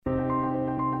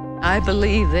I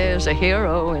believe there's a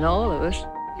hero in all of us.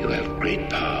 You have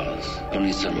great powers,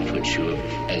 only some of which you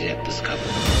have as yet discovered.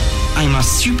 I'm a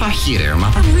superhero.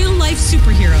 A real-life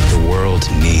superhero. The world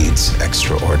needs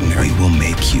extraordinary. We will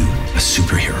make you a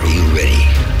superhero. Are you ready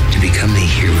to become a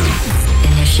hero?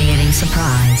 Initiating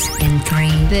surprise in 3.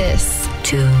 This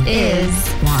 2 is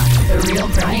 1. The Real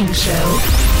Brian Show.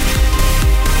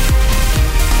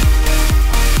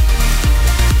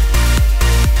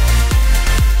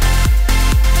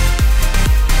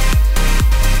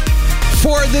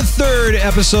 For the third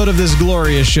episode of this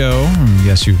glorious show,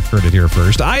 yes, you heard it here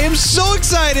first, I am so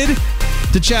excited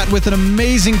to chat with an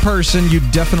amazing person you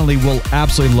definitely will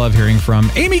absolutely love hearing from,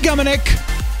 Amy Gumenick.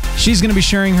 She's going to be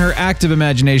sharing her active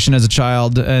imagination as a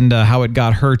child and how it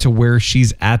got her to where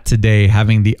she's at today,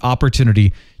 having the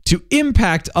opportunity to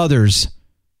impact others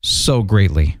so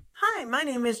greatly. Hi, my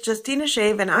name is Justina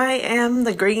Shave, and I am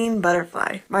the green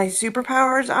butterfly. My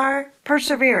superpowers are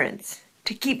perseverance,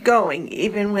 to keep going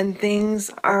even when things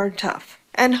are tough,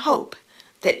 and hope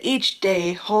that each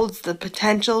day holds the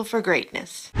potential for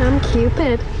greatness. I'm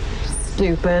Cupid.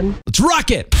 Stupid. Let's rock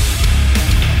it!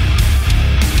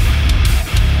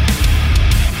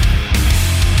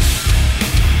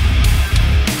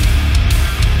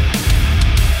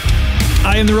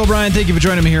 I am The Real Brian. Thank you for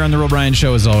joining me here on The Real Brian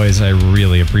Show. As always, I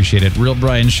really appreciate it.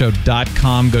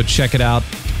 RealBrianShow.com. Go check it out.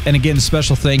 And again,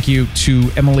 special thank you to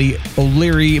Emily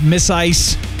O'Leary, Miss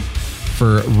Ice,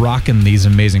 for rocking these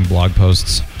amazing blog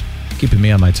posts, keeping me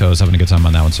on my toes, having a good time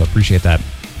on that one, so appreciate that.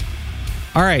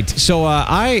 All right, so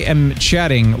I am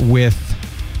chatting with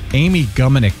Amy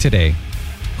Gumenick today,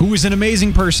 who is an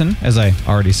amazing person, as I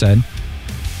already said,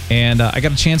 and I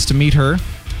got a chance to meet her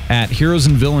at Heroes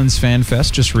and Villains Fan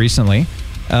Fest just recently.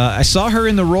 I saw her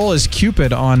in the role as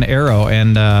Cupid on Arrow,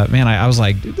 and man, I was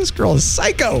like, dude, this girl is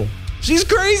psycho. She's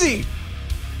crazy.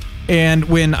 And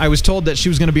when I was told that she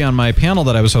was going to be on my panel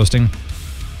that I was hosting,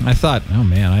 I thought, oh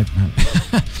man,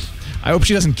 I hope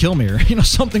she doesn't kill me or,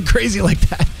 something crazy like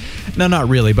that. No, not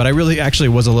really. But I really actually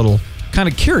was a little kind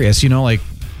of curious, like,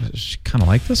 is she kind of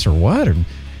like this or what? Or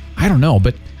I don't know.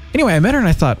 But anyway, I met her and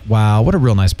I thought, wow, what a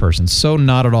real nice person. So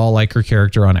not at all like her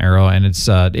character on Arrow. And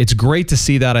it's great to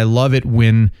see that. I love it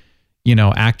when,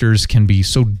 actors can be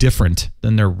so different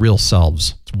than their real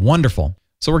selves. It's wonderful.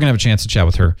 So we're going to have a chance to chat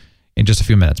with her in just a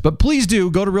few minutes. But please do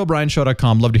go to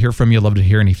realbrianshow.com. Love to hear from you. Love to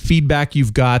hear any feedback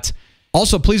you've got.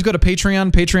 Also, please go to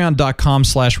Patreon,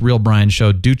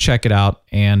 patreon.com/realbrianshow. Do check it out,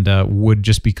 and would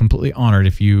just be completely honored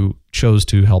if you chose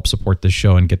to help support this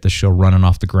show and get this show running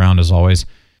off the ground as always.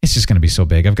 It's just going to be so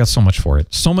big. I've got so much for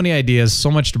it. So many ideas,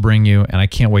 so much to bring you, and I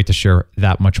can't wait to share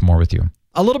that much more with you.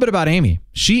 A little bit about Amy.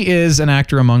 She is an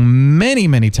actor among many,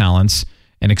 many talents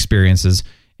and experiences.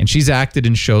 And she's acted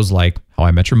in shows like How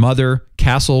I Met Your Mother,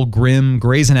 Castle, Grimm,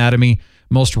 Grey's Anatomy,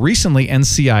 most recently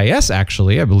NCIS,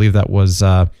 actually. I believe that was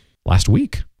last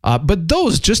week. But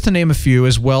those, just to name a few,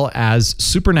 as well as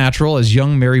Supernatural as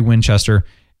young Mary Winchester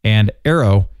and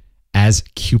Arrow as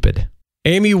Cupid.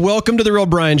 Amy, welcome to The Real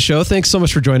Brian Show. Thanks so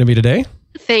much for joining me today.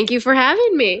 Thank you for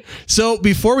having me. So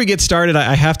before we get started,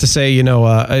 I have to say,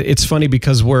 it's funny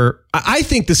because I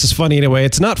think this is funny anyway.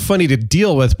 It's not funny to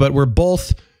deal with, but we're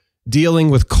both dealing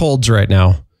with colds right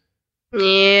now.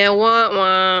 Yeah,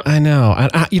 wah. I know.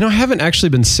 I haven't actually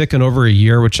been sick in over a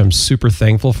year, which I'm super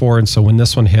thankful for. And so when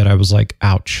this one hit, I was like,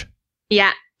 ouch.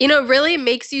 Yeah. Really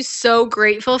makes you so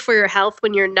grateful for your health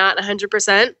when you're not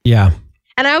 100%. Yeah.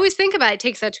 And I always think about it. I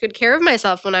take such good care of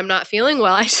myself when I'm not feeling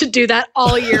well. I should do that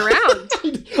all year round.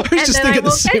 I was just thinking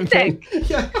the same thing.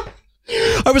 Yeah.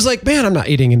 I was like, man, I'm not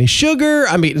eating any sugar.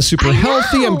 I'm eating super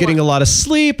healthy. I'm getting a lot of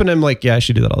sleep. And I'm like, yeah, I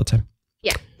should do that all the time.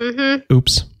 Yeah. Mm-hmm.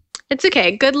 Oops. It's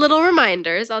okay. Good little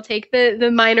reminders. I'll take the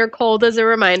minor cold as a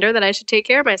reminder that I should take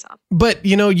care of myself. But,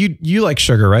 you like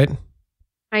sugar, right?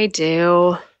 I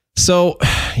do. So,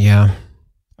 yeah.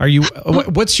 Are you,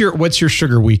 what's your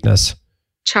sugar weakness?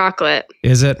 Chocolate.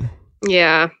 Is it?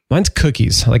 Yeah. Mine's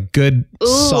cookies, like good,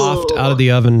 soft, out of the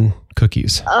oven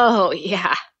cookies. Oh,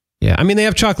 yeah. Yeah. I mean, they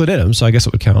have chocolate in them, so I guess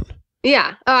it would count.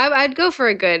 Yeah. Oh, I'd go for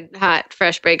a good, hot,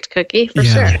 fresh baked cookie for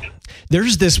sure.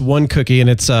 There's this one cookie and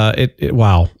it's,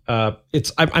 wow.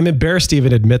 I'm embarrassed to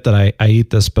even admit that I eat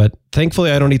this, but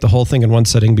thankfully I don't eat the whole thing in one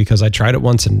sitting because I tried it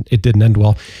once and it didn't end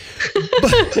well.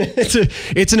 But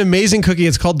it's an amazing cookie.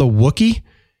 It's called the Wookiee.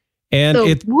 And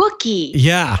Wookiee.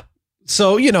 Yeah.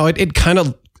 So, it kind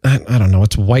of, I don't know.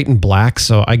 It's white and black.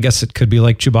 So I guess it could be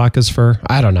like Chewbacca's fur.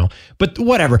 I don't know, but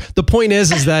whatever. The point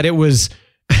is that it was,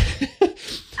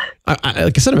 like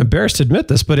I said, I'm embarrassed to admit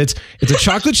this, but it's a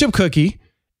chocolate chip cookie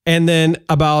and then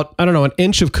about, I don't know, an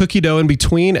inch of cookie dough in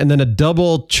between, and then a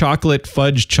double chocolate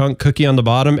fudge chunk cookie on the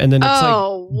bottom. And then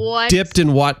it's dipped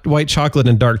in white chocolate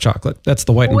and dark chocolate. That's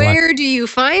the white and black. Where do you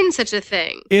find such a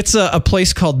thing? It's a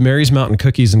place called Mary's Mountain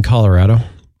Cookies in Colorado.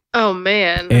 Oh,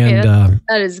 man. And okay,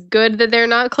 that is good that they're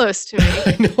not close to me.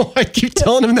 I know. I keep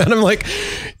telling him that. I'm like,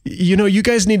 you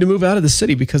guys need to move out of the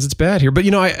city because it's bad here. But,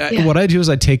 what I do is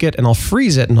I take it and I'll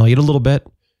freeze it and I'll eat a little bit.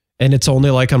 And it's only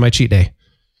like on my cheat day.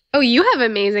 Oh, you have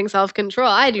amazing self-control.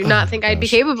 I do not think I'd be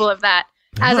capable of that.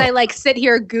 As I sit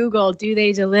here, Google, do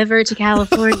they deliver to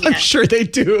California? I'm sure they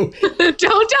do. Don't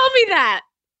tell me that.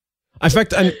 In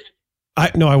fact,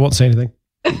 I won't say anything.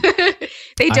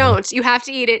 They don't. You have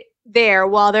to eat it there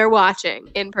while they're watching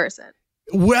in person.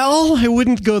 Well, I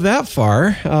wouldn't go that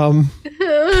far.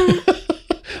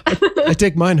 I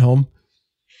take mine home.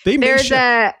 There's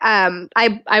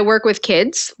I work with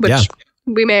kids, which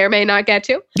we may or may not get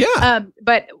to. Yeah.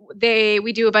 But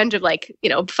we do a bunch of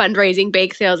fundraising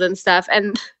bake sales and stuff.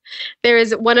 And there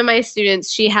is one of my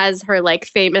students, she has her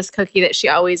famous cookie that she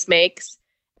always makes.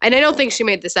 And I don't think she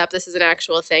made this up. This is an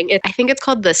actual thing. I think it's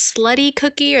called the slutty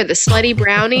cookie or the slutty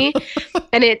brownie.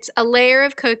 And it's a layer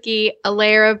of cookie, a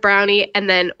layer of brownie, and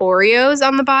then Oreos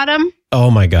on the bottom.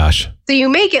 Oh my gosh. So you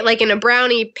make it in a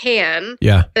brownie pan.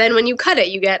 Yeah. And then when you cut it,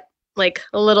 you get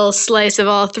a little slice of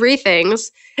all three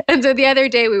things. And so the other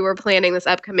day we were planning this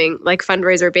upcoming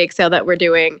fundraiser bake sale that we're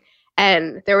doing.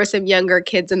 And there were some younger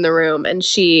kids in the room and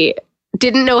she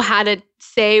didn't know how to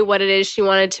say what it is she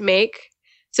wanted to make.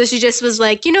 So she just was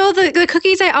like, the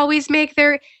cookies I always make,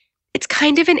 it's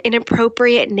kind of an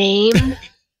inappropriate name.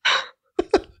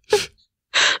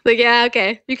 Yeah,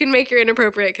 okay. You can make your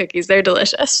inappropriate cookies. They're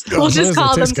delicious. We'll just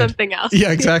call them something else.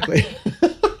 Yeah, exactly.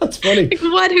 That's funny.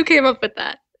 Who came up with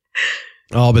that?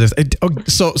 Oh, but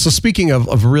so speaking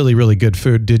of really, really good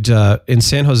food, did in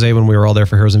San Jose when we were all there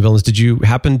for Heroes and Villains, did you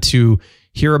happen to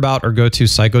hear about or go to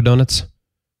Psycho Donuts?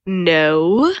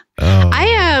 No. Oh.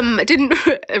 I didn't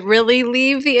really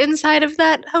leave the inside of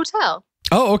that hotel.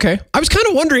 Oh, okay. I was kind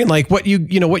of wondering what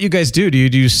you guys do. Do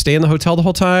you stay in the hotel the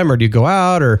whole time or do you go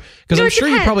out or because I'm sure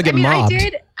you probably get mobbed.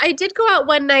 I did go out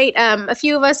one night. A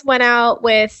few of us went out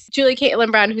with Julie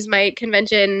Caitlin Brown, who's my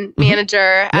convention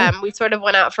manager. We sort of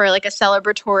went out for a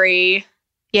celebratory,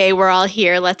 yay, we're all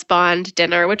here, let's bond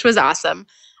dinner, which was awesome.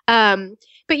 But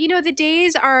the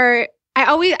days are,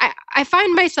 I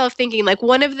find myself thinking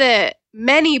one of the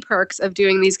many perks of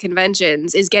doing these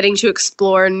conventions is getting to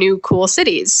explore new cool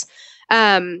cities.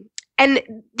 And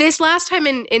this last time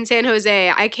in San Jose,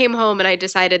 I came home and I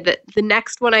decided that the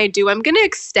next one I do, I'm going to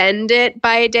extend it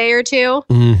by a day or two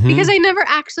because I never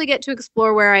actually get to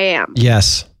explore where I am.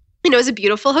 Yes. It was a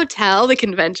beautiful hotel. The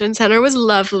convention center was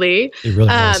lovely. It really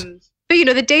was.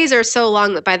 But, the days are so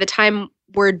long that by the time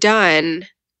we're done,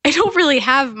 I don't really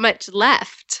have much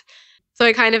left. So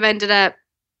I kind of ended up,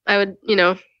 I would,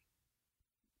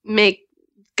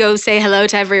 go say hello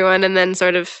to everyone and then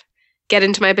sort of get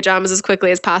into my pajamas as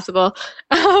quickly as possible.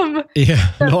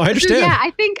 Yeah, no, I understand. So yeah,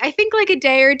 I think a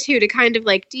day or two to kind of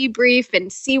debrief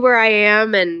and see where I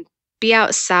am and be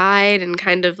outside and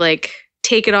kind of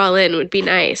take it all in would be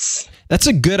nice. That's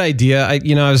a good idea. I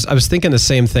was thinking the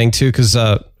same thing too, because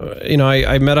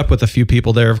I met up with a few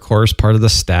people there, of course, part of the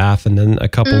staff, and then a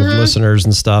couple of listeners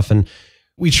and stuff, and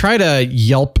we try to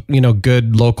Yelp,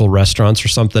 good local restaurants or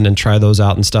something and try those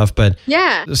out and stuff. But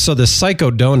yeah, so the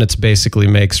Psycho Donuts basically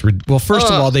makes, first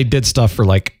of all, they did stuff for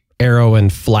Arrow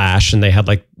and Flash, and they had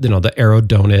the Arrow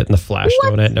donut and the Flash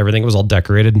donut and everything. It was all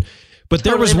decorated. But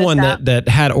there was one that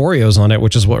had Oreos on it,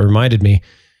 which is what reminded me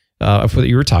of what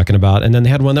you were talking about. And then they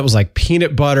had one that was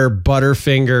peanut butter,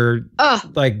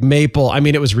 Butterfinger, maple. I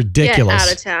mean, it was ridiculous. Get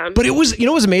out of town. But it was,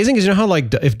 what was amazing is how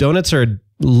if donuts are,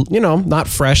 not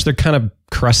fresh, they're kind of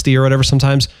crusty or whatever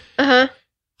sometimes. Uh-huh.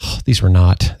 Oh, these were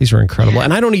not. These were incredible.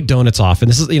 And I don't eat donuts often.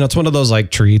 This is, it's one of those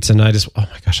treats, and I just, oh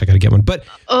my gosh, I got to get one. But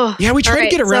we try to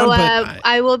get around. So, but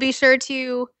I will be sure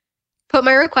to put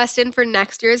my request in for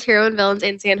next year's Hero and Villains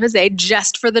in San Jose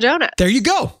just for the donuts. There you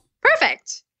go.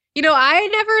 Perfect. I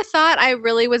never thought I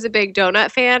really was a big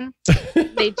donut fan.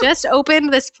 They just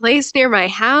opened this place near my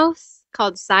house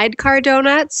called Sidecar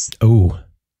Donuts.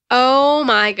 Oh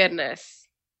my goodness.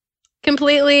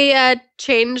 Completely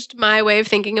changed my way of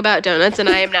thinking about donuts, and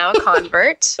I am now a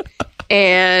convert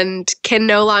and can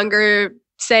no longer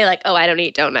say I don't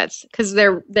eat donuts because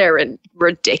they're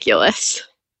ridiculous.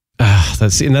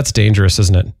 That's dangerous,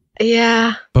 isn't it?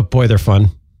 Yeah. But boy, they're fun.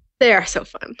 They are so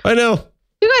fun. I know.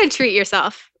 You got to treat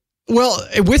yourself. Well,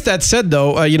 with that said,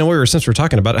 though, since we're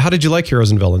talking about it, how did you like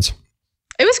Heroes and Villains?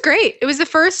 It was great. It was the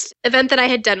first event that I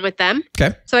had done with them.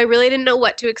 Okay. So I really didn't know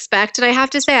what to expect, and I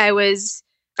have to say I was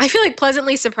I feel like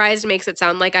pleasantly surprised makes it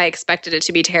sound like I expected it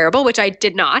to be terrible, which I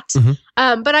did not.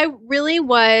 But I really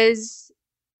was,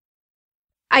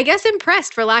 I guess,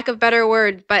 impressed, for lack of better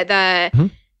word, by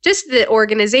just the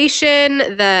organization,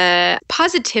 the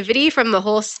positivity from the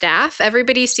whole staff.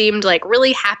 Everybody seemed like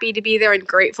really happy to be there and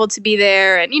grateful to be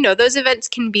there. And, those events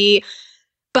can be,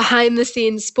 behind the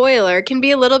scenes spoiler, can be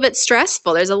a little bit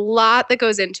stressful. There's a lot that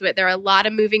goes into it. There are a lot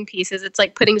of moving pieces. It's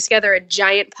like putting together a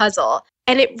giant puzzle.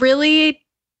 And it really,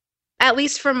 at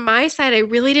least from my side, I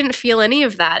really didn't feel any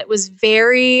of that. It was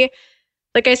very,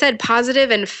 like I said,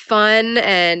 positive and fun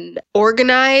and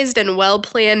organized and well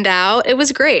planned out. It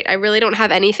was great. I really don't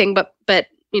have anything but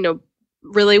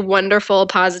really wonderful,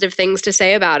 positive things to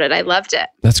say about it. I loved it.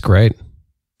 That's great.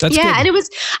 That's good. And it was,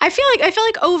 I feel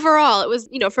like overall it was,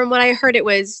 from what I heard, it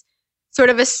was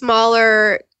sort of a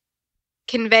smaller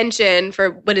convention for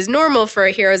what is normal for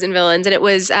heroes and villains. And it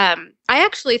was, I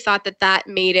actually thought that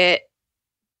made it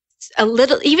a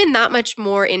little, even that much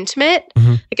more intimate.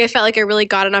 Like I felt like I really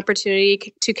got an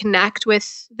opportunity to connect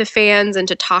with the fans and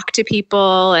to talk to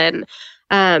people, and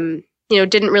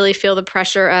didn't really feel the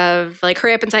pressure of like,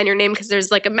 hurry up and sign your name because there's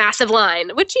like a massive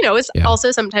line, which is also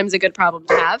sometimes a good problem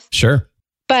to have. Sure.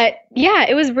 But yeah,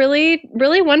 it was really,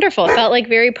 really wonderful. It felt like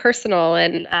very personal.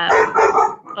 And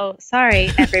oh, sorry,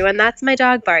 everyone, that's my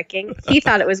dog barking. He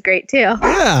thought it was great too.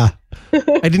 Yeah.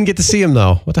 I didn't get to see him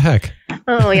though. What the heck?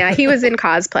 Oh yeah, he was in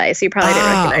cosplay, so you probably didn't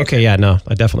recognize him. Okay, yeah, no,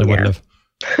 I definitely wouldn't have.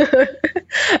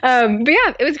 But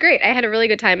yeah, it was great. I had a really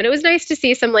good time, and it was nice to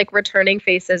see some like returning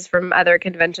faces from other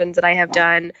conventions that I have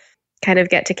done, kind of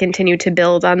get to continue to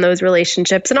build on those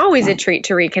relationships, and always a treat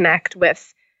to reconnect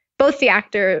with both the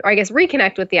actor, or I guess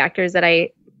reconnect with the actors that I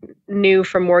knew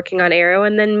from working on Arrow,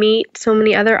 and then meet so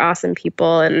many other awesome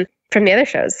people and from the other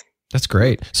shows. That's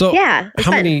great. So yeah,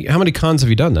 how many cons have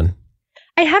you done then?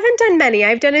 I haven't done many.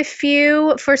 I've done a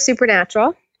few for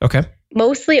Supernatural. Okay.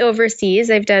 Mostly overseas.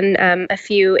 I've done a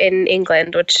few in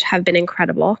England, which have been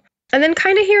incredible. And then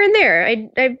kind of here and there.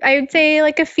 I would say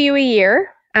like a few a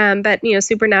year. But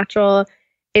Supernatural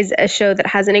is a show that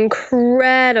has an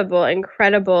incredible,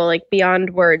 like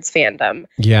beyond words fandom.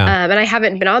 Yeah. And I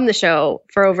haven't been on the show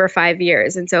for over 5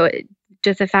 years. And so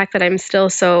just the fact that I'm still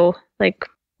so like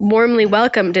warmly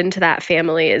welcomed into that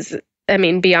family is,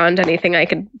 beyond anything I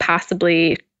could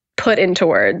possibly put into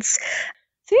words.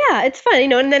 So yeah, it's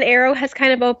fun, and then Arrow has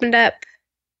kind of opened up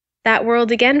that world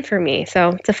again for me. So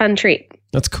it's a fun treat.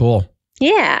 That's cool.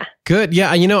 Yeah. Good. Yeah.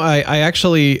 I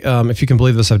actually, if you can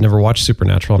believe this, I've never watched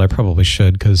Supernatural, and I probably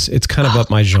should because it's kind of up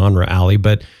my genre alley.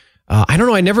 But I don't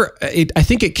know. I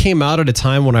think it came out at a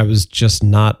time when I was just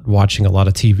not watching a lot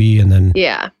of TV, and then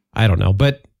I don't know.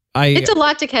 But it's a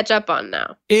lot to catch up on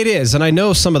now. It is. And I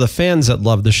know some of the fans that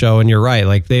love the show, and you're right.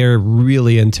 Like they're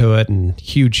really into it and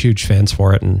huge fans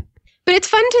for it. But it's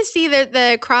fun to see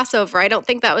the crossover. I don't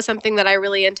think that was something that I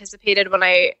really anticipated when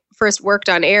I first worked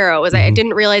on Arrow. I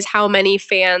didn't realize how many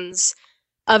fans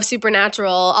of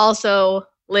Supernatural also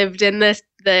lived in the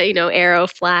Arrow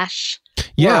Flash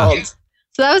world.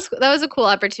 So that was a cool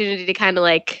opportunity to kind of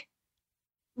like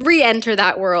re-enter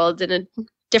that world in a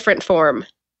different form.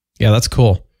 Yeah, that's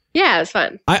cool. Yeah, it was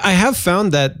fun. I have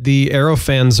found that the Arrow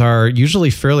fans are usually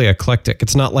fairly eclectic.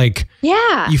 It's not like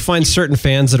you find certain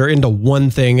fans that are into one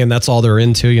thing and that's all they're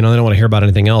into. They don't want to hear about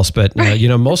anything else. But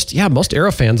most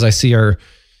Arrow fans I see are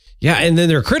and then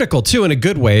they're critical too in a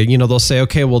good way. They'll say,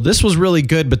 okay, well this was really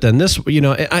good, but then this,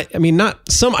 not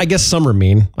some. I guess some are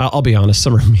mean. I'll be honest,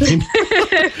 some are mean.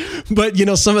 But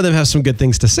some of them have some good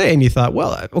things to say, and you thought,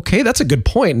 well, okay, that's a good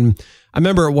point. And I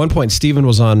remember at one point Steven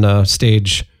was on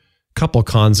stage. Couple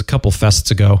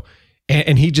fests ago,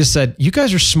 and he just said, you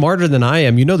guys are smarter than I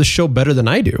am. You know the show better than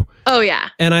I do. Oh yeah.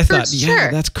 And I thought,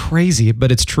 that's crazy,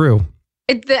 but it's true.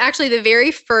 Actually the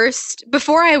very first,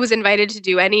 before I was invited to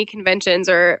do any conventions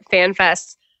or fan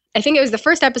fests, I think it was the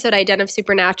first episode I'd done of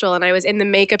Supernatural, and I was in the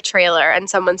makeup trailer, and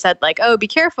someone said like, oh, be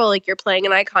careful, like you're playing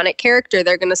an iconic character.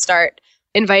 They're going to start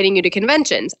inviting you to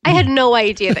conventions. I had no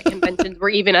idea that conventions were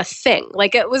even a thing.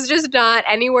 Like it was just not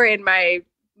anywhere in my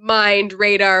mind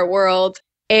radar world.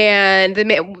 And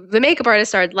the makeup artist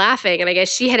started laughing, and I guess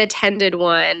she had attended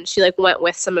one. She like went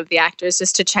with some of the actors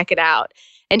just to check it out,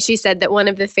 and she said that one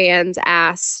of the fans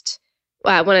asked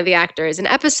one of the actors, in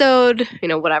episode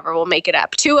whatever, we'll make it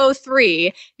up,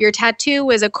 203, your tattoo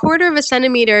was 1/4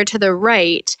 centimeter to the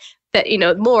right, that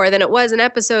more than it was in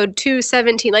episode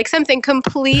 217, like something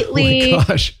completely. Oh my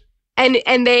gosh.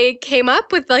 And they came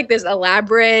up with like this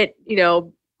elaborate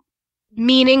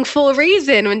meaningful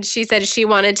reason when she said she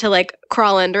wanted to like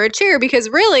crawl under a chair, because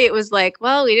really it was like,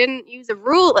 well, we didn't use a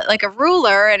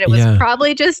ruler, and it was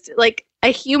probably just like a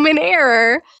human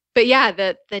error. But yeah,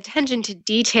 the attention to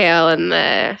detail and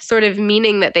the sort of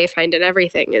meaning that they find in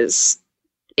everything is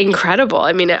incredible.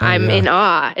 I mean, I'm in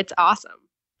awe. It's awesome.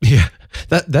 Yeah,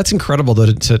 that's incredible that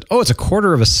it's it's a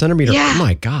quarter of a centimeter. Yeah. Oh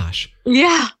my gosh.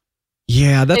 Yeah.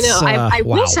 Yeah, that's. I know. I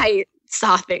wow. wish I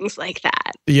saw things like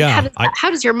that. Yeah. How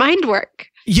does your mind work?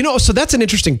 So that's an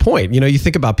interesting point. You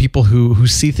think about people who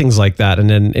see things like that, and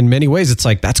then in many ways, it's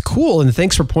like, that's cool, and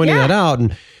thanks for pointing that out.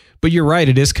 But you're right;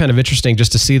 it is kind of interesting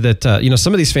just to see that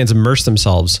some of these fans immerse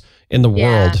themselves in the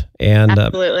world, and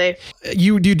absolutely.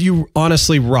 You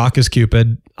honestly rock as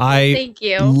Cupid. Thank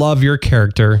you. Love your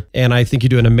character, and I think you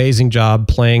do an amazing job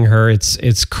playing her.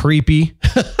 It's creepy.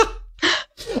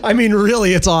 I mean,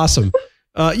 really, it's awesome.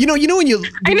 When you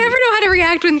I never know how to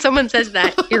react when someone says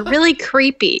that. You're really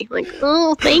creepy. Like,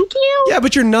 oh, thank you. Yeah,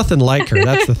 but you're nothing like her.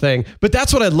 That's the thing. But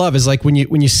that's what I love is like when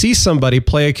you see somebody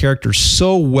play a character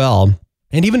so well,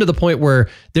 and even to the point where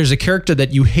there's a character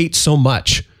that you hate so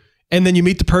much, and then you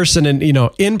meet the person and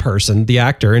in person, the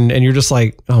actor, and you're just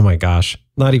like, oh my gosh,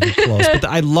 not even close. But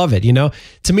I love it.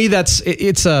 To me,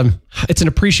 it's an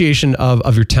appreciation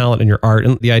of your talent and your art,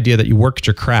 and the idea that you work at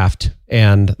your craft,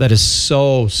 and that is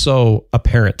so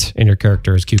apparent in your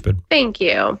character as Cupid. Thank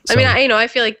you. So, I mean, I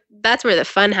feel like that's where the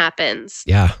fun happens.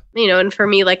 Yeah. And for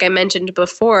me, like I mentioned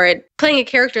before, playing a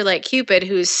character like Cupid,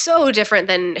 who's so different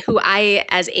than who I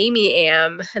as Amy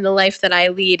am and the life that I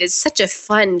lead, is such a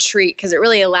fun treat because it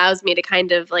really allows me to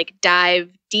kind of like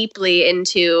dive deeply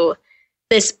into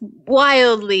this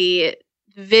wildly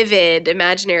vivid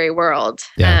imaginary world.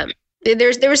 Yeah.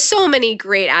 There were so many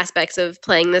great aspects of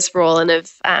playing this role and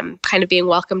of kind of being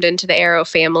welcomed into the Arrow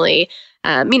family.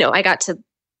 I got to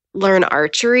learn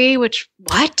archery, which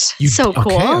so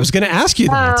cool. Okay, I was going to ask you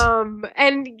that.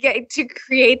 And get to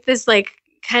create this like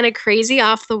kind of crazy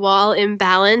off the wall,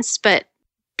 imbalanced, but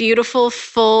beautiful,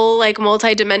 full, like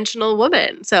multi-dimensional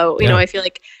woman. So, I feel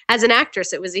like as an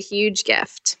actress, it was a huge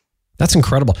gift. That's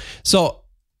incredible. So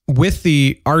with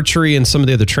the archery and some of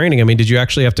the other training, I mean, did you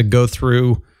actually have to go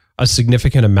through a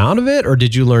significant amount of it, or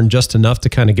did you learn just enough to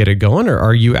kind of get it going, or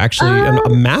are you actually a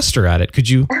master at it? Could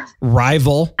you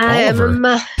rival Oliver?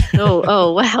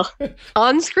 Well,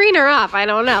 on screen or off, I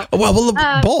don't know. Well,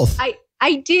 both.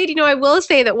 I did, I will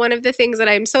say that one of the things that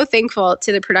I'm so thankful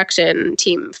to the production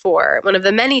team for, one of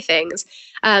the many things,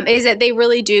 is that they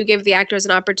really do give the actors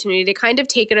an opportunity to kind of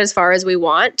take it as far as we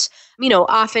want.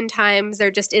 Oftentimes there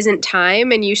just isn't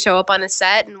time, and you show up on a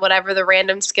set and whatever the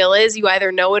random skill is, you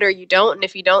either know it or you don't. And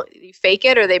if you don't, you fake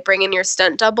it, or they bring in your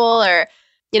stunt double, or,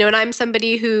 and I'm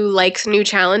somebody who likes new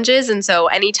challenges. And so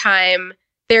anytime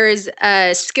there is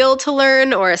a skill to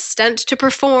learn or a stunt to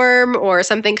perform or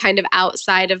something kind of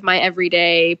outside of my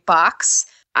everyday box,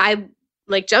 I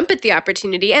jump at the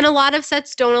opportunity. And a lot of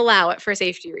sets don't allow it for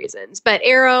safety reasons. But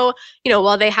Arrow,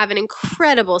 while they have an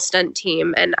incredible stunt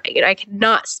team, and I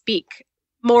cannot speak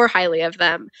more highly of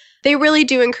them, they really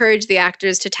do encourage the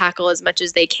actors to tackle as much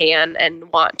as they can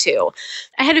and want to.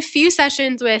 I had a few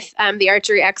sessions with the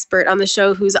archery expert on the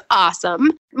show who's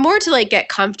awesome, more to get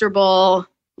comfortable,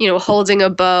 holding a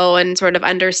bow and sort of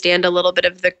understand a little bit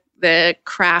of the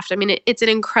craft. I mean, it's an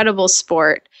incredible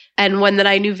sport, and one that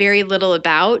I knew very little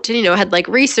about, and, had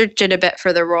researched it a bit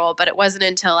for the role, but it wasn't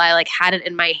until I had it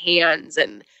in my hands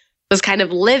and was kind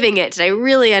of living it did I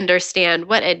really understand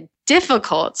what a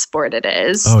difficult sport it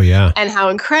is. Oh, yeah. And how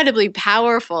incredibly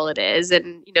powerful it is.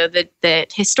 And, the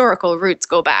historical roots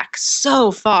go back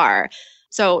so far.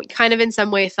 So kind of in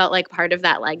some way felt like part of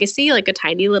that legacy, like a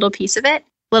tiny little piece of it.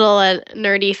 Little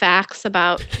nerdy facts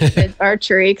about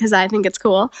archery, because I think it's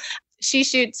cool. She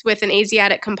shoots with an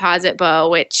Asiatic composite bow,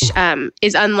 which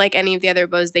is unlike any of the other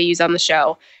bows they use on the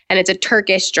show. And it's a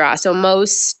Turkish draw. So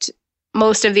most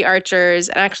of the archers,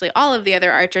 and actually all of the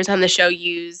other archers on the show,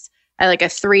 use a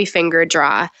 3-finger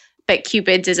draw. But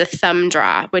Cupid's is a thumb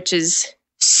draw, which is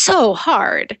so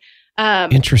hard.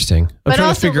 Interesting. I'm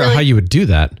trying to figure out how you would do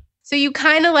that. So you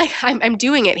kind of I'm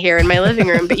doing it here in my living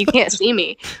room, but you can't see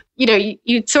me.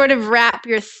 You sort of wrap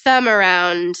your thumb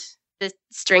around the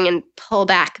string and pull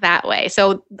back that way.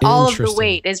 So all of the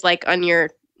weight is on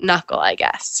your knuckle, I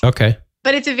guess. Okay.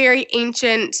 But it's a very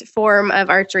ancient form of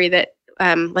archery that,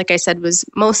 like I said, was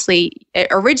mostly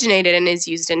originated and is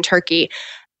used in Turkey.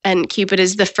 And Cupid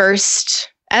is the first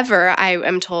ever, I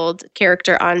am told,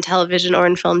 character on television or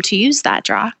in film to use that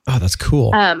draw. Oh, that's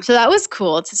cool. So that was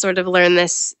cool to sort of learn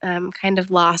this kind of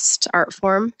lost art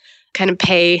form, kind of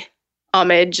pay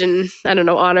homage and,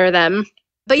 honor them.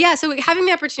 But yeah, so having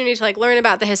the opportunity to learn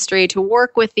about the history, to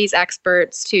work with these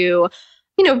experts, to,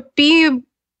 be,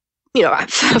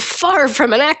 far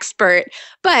from an expert,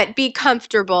 but be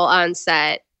comfortable on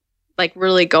set,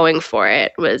 really going for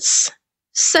it was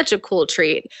such a cool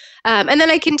treat. And then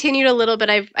I continued a little bit.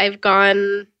 I've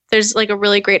gone, there's like a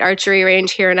really great archery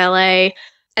range here in LA.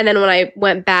 And then when I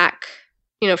went back,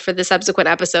 for the subsequent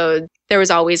episode, there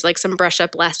was always like some brush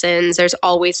up lessons. There's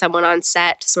always someone on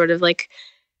set to sort of like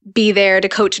be there to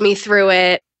coach me through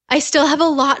it. I still have a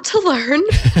lot to learn.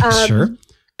 Sure.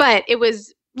 But it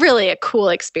was really a cool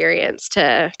experience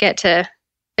to get to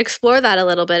explore that a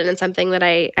little bit. And it's something that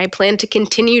I plan to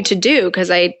continue to do because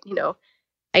I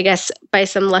guess by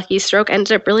some lucky stroke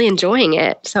ended up really enjoying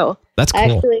it. So that's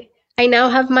cool. I now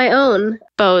have my own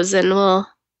bows and will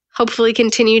hopefully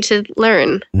continue to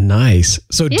learn. Nice.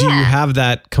 So do you have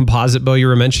that composite bow you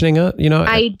were mentioning?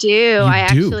 I do.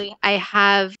 I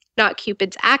have not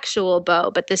Cupid's actual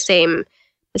bow, but the same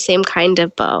kind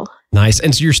of bow. Nice.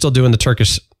 And so you're still doing the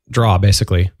Turkish draw,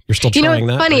 basically. You're still trying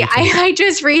that? Funny. I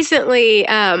just recently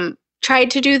tried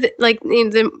to do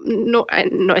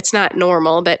it's not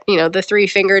normal, but the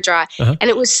 3-finger draw, and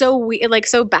it was so weird, like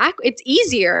so back. It's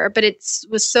easier, but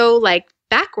was so like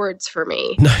backwards for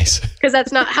me. Nice. Because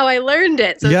that's not how I learned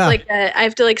it. So it's like I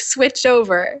have to like switch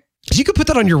over. You could put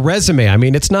that on your resume. I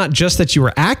mean, it's not just that you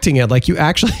were acting it, like you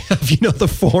actually have, the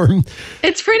form.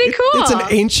 It's pretty cool. It's an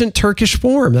ancient Turkish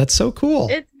form. That's so cool.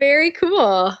 It's very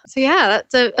cool. So yeah,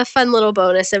 that's a fun little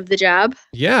bonus of the job.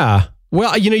 Yeah.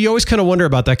 Well, you always kind of wonder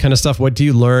about that kind of stuff. What do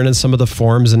you learn in some of the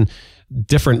forms and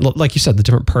different, like you said, the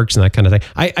different perks and that kind of thing.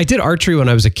 I did archery when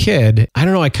I was a kid. I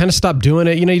don't know. I kind of stopped doing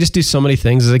it. You just do so many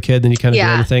things as a kid, then you kind of do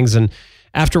other things. And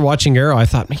after watching Arrow, I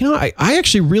thought, I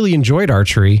actually really enjoyed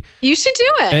archery. You should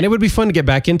do it. And it would be fun to get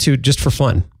back into just for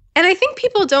fun. And I think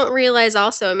people don't realize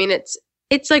also, I mean, it's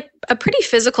like a pretty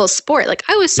physical sport. Like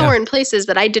I was sore in places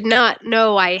that I did not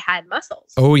know I had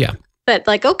muscles. Oh yeah. But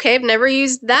like, okay, I've never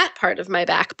used that part of my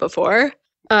back before.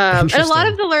 And a lot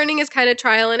of the learning is kind of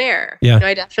trial and error. Yeah.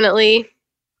 I definitely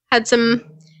had some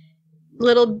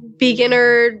little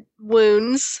beginner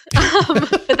wounds,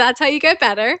 but that's how you get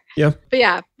better. Yeah. But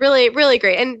yeah, really, really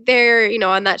great. And they're,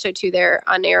 on that show too, they're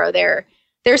on Arrow,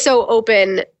 they're so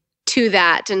open to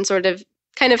that and sort of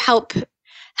kind of help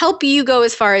you go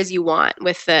as far as you want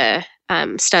with the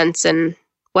stunts and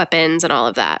weapons and all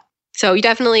of that. So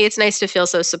it's nice to feel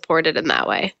so supported in that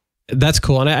way. That's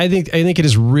cool. And I think it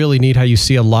is really neat how you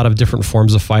see a lot of different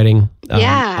forms of fighting.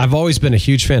 I've always been a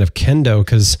huge fan of Kendo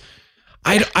because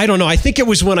I don't know. I think it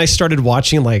was when I started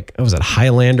watching was it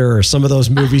Highlander or some of those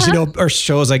movies, or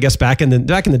shows, I guess back in the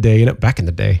day, back in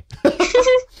the day.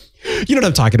 You know what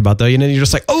I'm talking about though. You're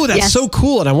just like, oh, that's so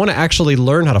cool. And I want to actually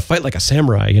learn how to fight like a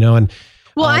samurai, and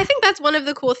well, I think that's one of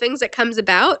the cool things that comes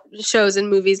about shows and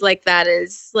movies like that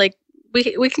is like,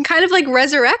 we can kind of like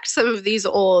resurrect some of these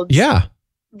old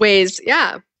ways.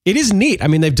 Yeah. It is neat. I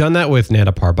mean, they've done that with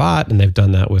Nana Parbat and they've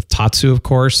done that with Tatsu, of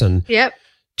course. And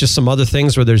just some other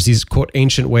things where there's these quote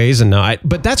ancient ways. And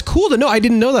but that's cool to know. I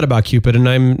didn't know that about Cupid. And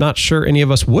I'm not sure any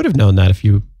of us would have known that if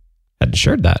you hadn't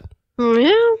shared that.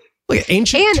 Yeah. Like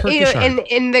ancient and Turkish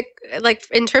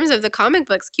art. in terms of the comic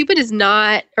books, Cupid is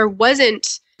not, or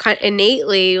wasn't kind of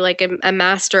innately like a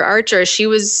master archer. She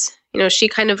was, she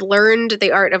kind of learned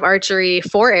the art of archery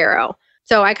for Arrow.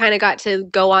 So I kind of got to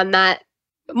go on that,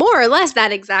 more or less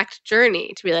that exact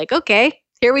journey to be like, okay,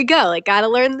 here we go. Like, got to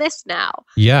learn this now.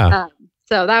 Yeah.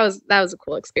 So that was a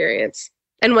cool experience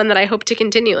and one that I hope to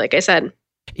continue. Like I said,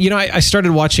 I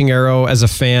started watching Arrow as a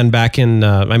fan back in,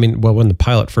 when the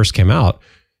pilot first came out,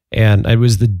 and it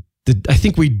was I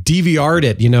think we DVR'd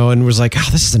it, and was like, oh,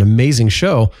 this is an amazing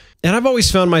show. And I've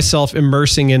always found myself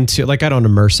immersing into, like, I don't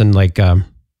immerse in like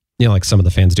some of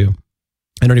the fans do.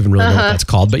 I don't even really know what that's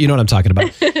called, but you know what I'm talking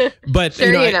about. But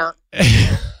sure,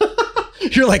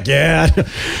 you're like, yeah,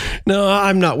 no,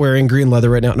 I'm not wearing green leather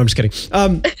right now. No, I'm just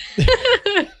kidding.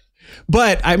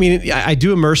 But I mean, I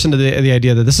do immerse into the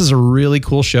idea that this is a really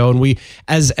cool show. And we,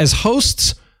 as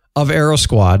hosts of Arrow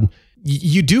Squad,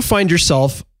 you do find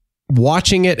yourself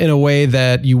watching it in a way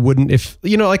that you wouldn't if,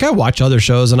 like I watch other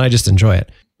shows and I just enjoy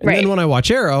it. And then when I watch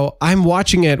Arrow, I'm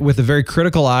watching it with a very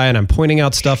critical eye and I'm pointing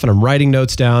out stuff and I'm writing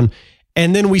notes down.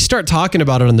 And then we start talking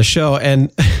about it on the show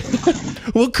and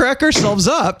we'll crack ourselves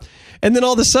up. And then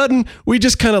all of a sudden we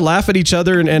just kind of laugh at each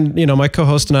other. And my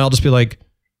co-host and I'll just be like,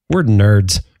 we're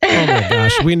nerds. Oh my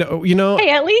gosh. We know, Hey,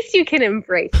 at least you can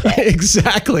embrace it.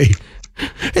 Exactly.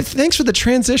 Hey, thanks for the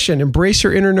transition. Embrace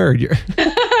your inner nerd.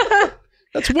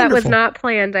 That's wonderful. That was not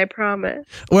planned, I promise.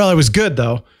 Well, it was good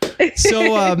though.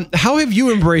 So how have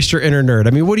you embraced your inner nerd? I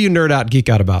mean, what do you nerd out, geek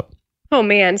out about? Oh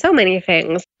man, so many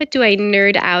things. What do I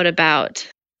nerd out about?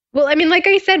 Well, I mean, like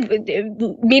I said,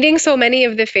 meeting so many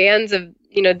of the fans of,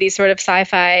 these sort of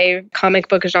sci-fi comic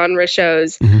book genre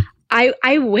shows,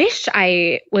 I wish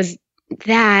I was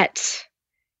that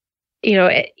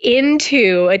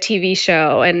into a TV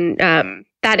show and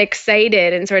that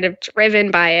excited and sort of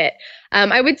driven by it.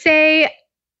 I would say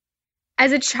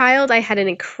as a child, I had an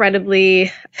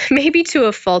incredibly, maybe to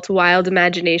a fault, wild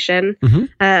imagination. Mm-hmm.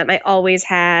 I always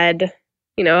had,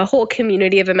 a whole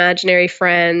community of imaginary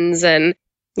friends, and,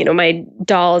 my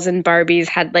dolls and Barbies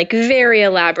had like very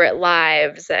elaborate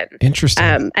lives. And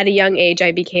interesting. At a young age,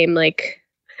 I became like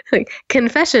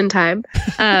confession time,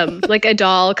 like a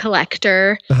doll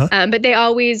collector. Uh-huh. But they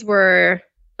always were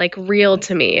like real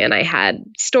to me, and I had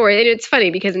stories. And it's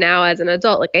funny because now as an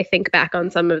adult, like I think back on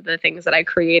some of the things that I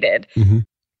created mm-hmm.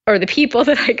 or the people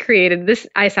that I created.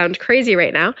 I sound crazy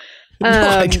right now. No,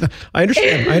 I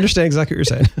understand. I understand exactly what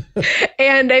you're saying.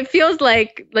 And it feels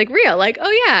like real, like,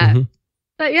 oh yeah. Mm-hmm.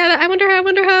 But yeah, I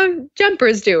wonder how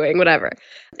Jumper's doing, whatever.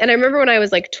 And I remember when I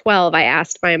was like 12, I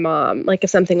asked my mom, like,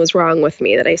 if something was wrong with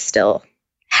me, that I still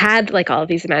had like all of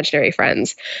these imaginary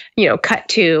friends, cut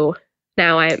to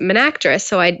now I'm an actress.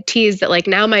 So I teased that like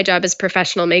now my job is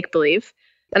professional make-believe.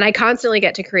 And I constantly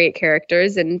get to create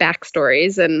characters and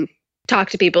backstories and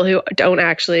talk to people who don't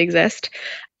actually exist.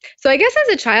 So I guess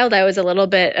as a child, I was a little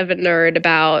bit of a nerd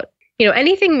about,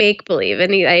 anything make-believe.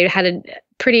 And I had a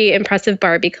pretty impressive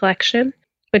Barbie collection,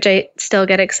 which I still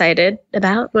get excited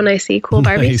about when I see cool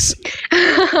Barbies.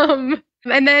 Nice.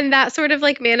 And then that sort of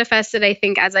like manifested, I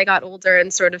think, as I got older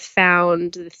and sort of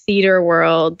found the theater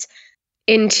world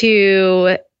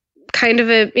into kind of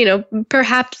a,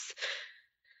 perhaps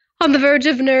on the verge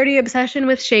of nerdy obsession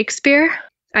with Shakespeare.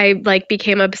 I like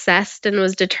became obsessed and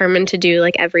was determined to do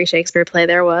like every Shakespeare play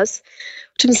there was,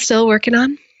 which I'm still working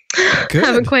on. Good.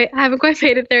 haven't quite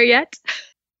made it there yet.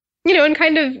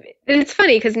 And it's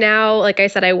funny because now, like I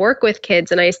said, I work with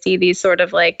kids and I see these sort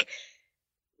of like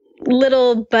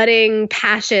little budding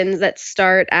passions that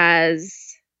start as,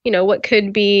 what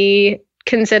could be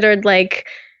considered like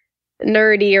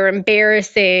nerdy or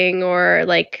embarrassing or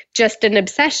like just an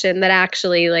obsession, that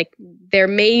actually like there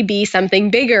may be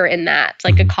something bigger in that,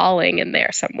 like a calling in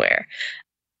there somewhere.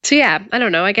 So yeah, I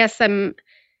don't know. I guess I'm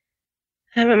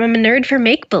a nerd for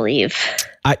make-believe.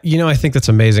 I think that's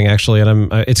amazing actually.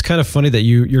 And it's kind of funny that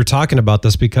you're talking about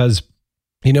this because,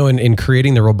 in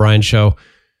creating the Real Brian Show,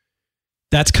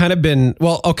 that's kind of been,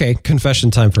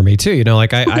 confession time for me too.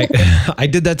 Like I I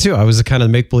did that too. I was a kind of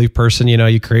make-believe person.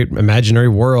 You create imaginary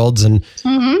worlds and,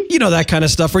 that kind of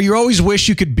stuff where you always wish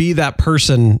you could be that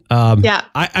person. Yeah.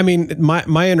 I mean,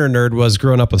 my inner nerd was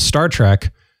growing up with Star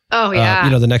Trek. Oh yeah.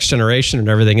 The Next Generation and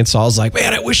everything. And so I was like,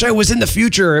 man, I wish I was in the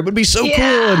future. It would be so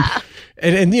cool.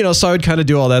 And so I would kind of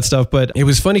do all that stuff. But it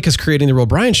was funny because creating the Real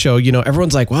Brian Show,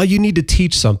 everyone's like, well, you need to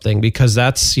teach something because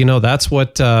that's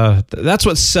what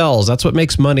sells. That's what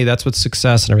makes money. That's what's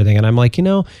success and everything. And I'm like,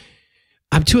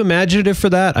 I'm too imaginative for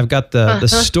that. I've got the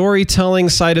storytelling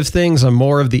side of things. I'm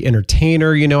more of the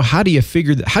entertainer. How do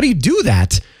you do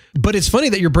that? But it's funny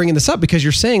that you're bringing this up because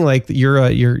you're saying like you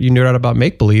nerd out about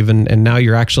make believe and now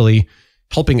you're actually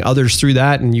helping others through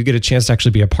that and you get a chance to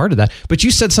actually be a part of that. But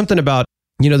you said something about,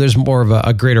 there's more of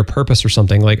a greater purpose or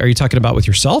something. Like, are you talking about with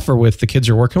yourself or with the kids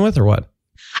you're working with or what?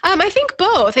 I think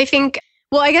both.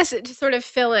 I guess to sort of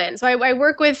fill in. So I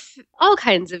work with all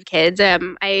kinds of kids.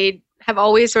 I have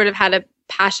always sort of had a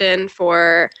passion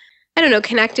for,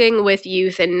 connecting with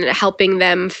youth and helping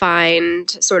them find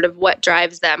sort of what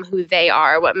drives them, who they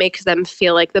are, what makes them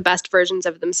feel like the best versions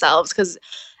of themselves. Because,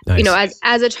 nice.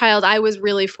 As a child, I was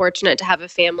really fortunate to have a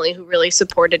family who really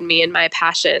supported me in my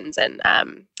passions and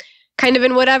kind of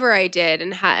in whatever I did.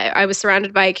 And I was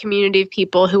surrounded by a community of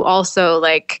people who also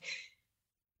like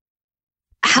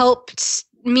helped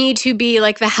me to be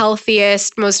like the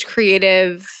healthiest, most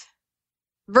creative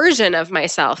version of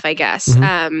myself, I guess.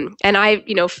 Mm-hmm.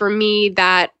 And for me,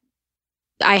 that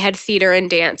I had theater and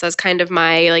dance as kind of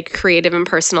my like creative and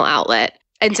personal outlet.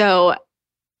 And so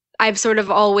I've sort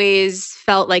of always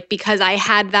felt like because I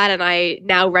had that and I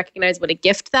now recognize what a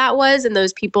gift that was and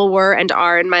those people were and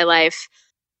are in my life,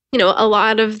 a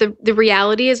lot of the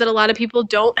reality is that a lot of people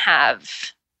don't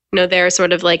have, their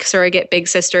sort of like surrogate big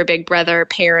sister, big brother,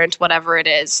 parent, whatever it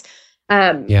is.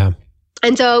 Yeah.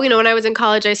 And so, when I was in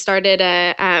college, I started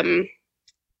a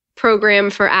program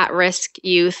for at-risk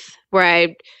youth where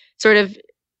I sort of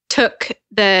took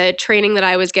the training that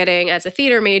I was getting as a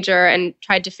theater major and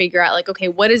tried to figure out like, okay,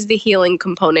 what is the healing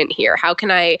component here? How can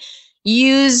I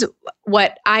use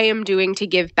what I am doing to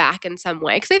give back in some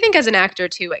way? Because I think as an actor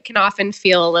too, it can often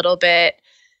feel a little bit,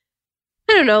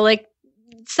 like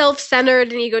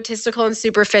self-centered and egotistical and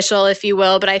superficial, if you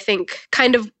will. But I think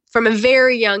kind of from a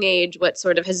very young age, what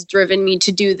sort of has driven me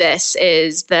to do this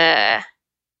is the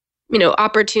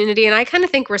opportunity, and I kind of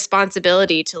think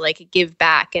responsibility to like give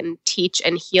back and teach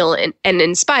and heal and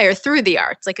inspire through the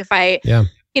arts. Like if I, and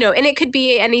it could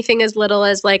be anything as little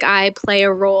as like I play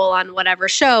a role on whatever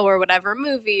show or whatever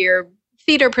movie or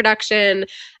theater production.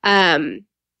 And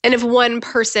if one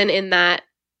person in that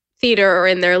theater or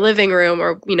in their living room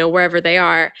or, wherever they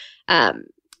are,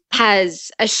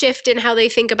 has a shift in how they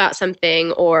think about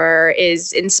something or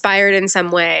is inspired in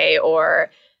some way or,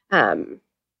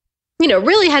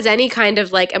 really has any kind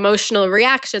of like emotional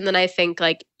reaction, then I think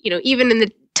like, even in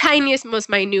the tiniest, most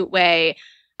minute way,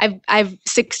 I've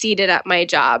succeeded at my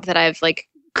job, that I've like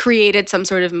created some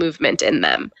sort of movement in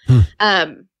them.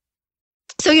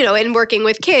 So, in working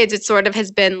with kids, it sort of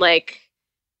has been like,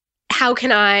 how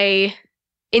can I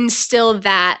instill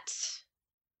that,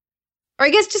 or I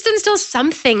guess just instill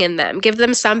something in them, give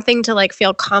them something to like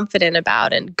feel confident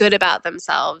about and good about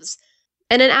themselves,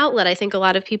 and an outlet. I think a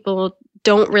lot of people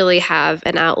don't really have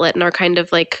an outlet and are kind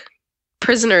of like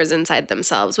prisoners inside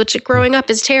themselves, which growing up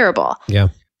is terrible. Yeah.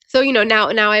 So,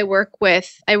 now I work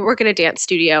in a dance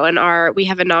studio, and we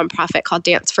have a nonprofit called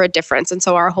Dance for a Difference. And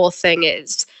so our whole thing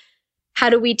is, how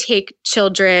do we take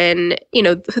children,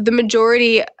 the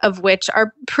majority of which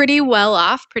are pretty well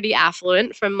off, pretty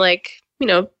affluent from like,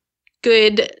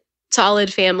 good,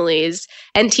 solid families,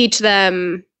 and teach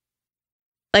them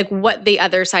like what the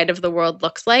other side of the world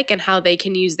looks like and how they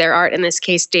can use their art, in this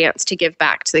case, dance, to give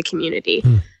back to the community.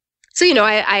 So,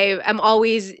 I am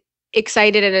always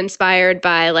excited and inspired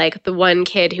by like the one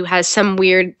kid who has some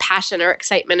weird passion or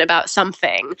excitement about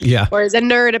something, or is a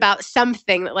nerd about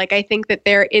something, that like I think that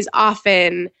there is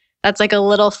often that's like a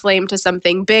little flame to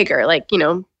something bigger. Like,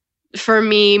 for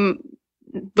me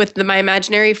with my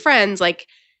imaginary friends, like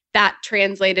that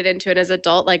translated into it as an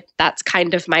adult, like that's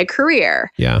kind of my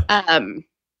career. Yeah.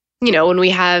 When we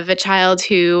have a child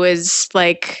who is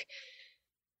like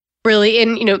really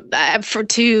in,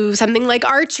 to something like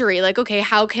archery, like, okay,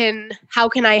 how can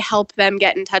I help them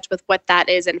get in touch with what that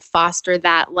is and foster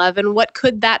that love, and what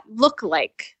could that look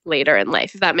like later in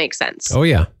life, if that makes sense? Oh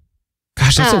yeah.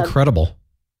 Gosh, that's incredible.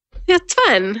 Yeah, it's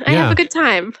fun. I have a good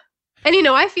time. And,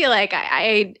 I feel like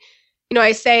I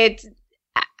say it's,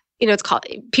 it's called,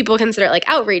 people consider it like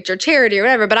outreach or charity or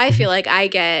whatever, but I feel like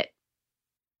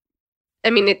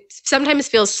it sometimes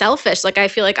feels selfish. Like I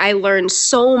feel like I learn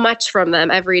so much from them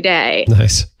every day.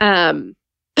 Nice. But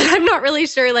I'm not really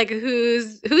sure like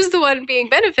who's the one being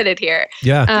benefited here.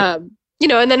 Yeah.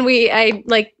 And then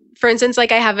for instance,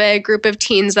 like I have a group of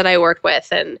teens that I work with,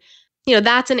 and,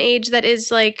 that's an age that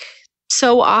is like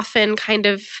so often kind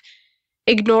of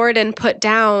ignored and put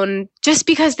down just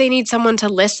because they need someone to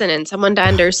listen and someone to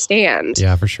understand.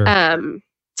 Yeah, for sure.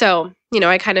 So,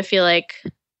 I kind of feel like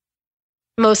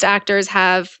most actors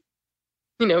have,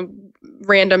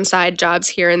 random side jobs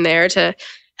here and there to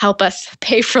help us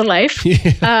pay for life.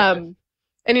 And,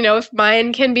 if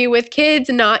mine can be with kids,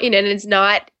 not, and it's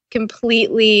not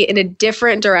completely in a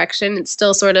different direction, it's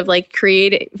still sort of like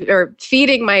creating or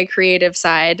feeding my creative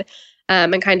side,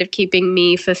 and kind of keeping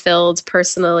me fulfilled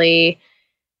personally.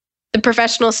 The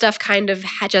professional stuff kind of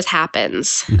just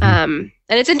happens. And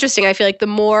it's interesting. I feel like the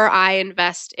more I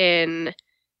invest in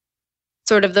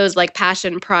sort of those like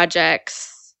passion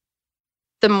projects,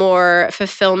 the more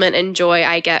fulfillment and joy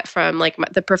I get from like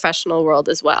the professional world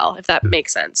as well, if that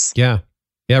makes sense. Yeah.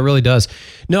 Yeah, it really does.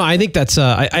 No, I think that's,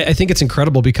 I think it's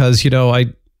incredible because,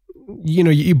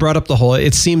 you brought up the whole,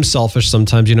 it seems selfish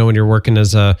sometimes, when you're working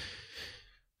as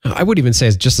I wouldn't even say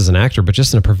it's just as an actor, but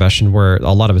just in a profession where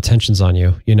a lot of attention's on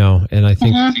you, and I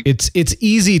think it's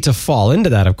easy to fall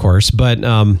into that, of course, but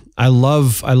I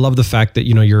love the fact that,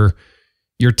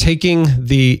 you're taking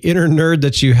the inner nerd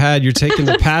that you had, you're taking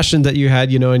the passion that you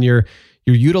had, and you're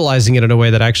utilizing it in a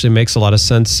way that actually makes a lot of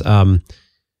sense.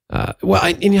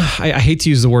 I hate to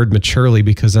use the word maturely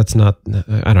because that's not,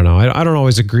 I don't know. I don't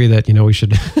always agree that, we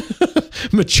should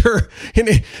mature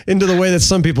into the way that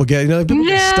some people get, people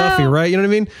get stuffy, right? You know what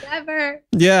I mean? Never.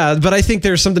 Yeah. But I think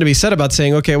there's something to be said about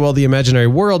saying, okay, well, the imaginary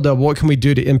world, what can we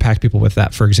do to impact people with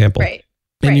that, for example? Right.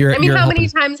 And how many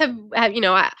times have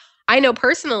I know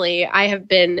personally, I have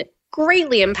been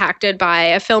greatly impacted by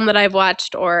a film that I've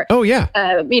watched or, part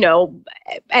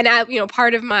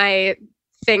of my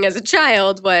thing as a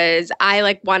child was I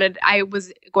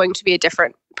was going to be a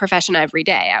different profession every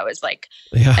day. I was like,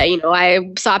 I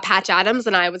saw Patch Adams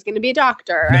and I was going to be a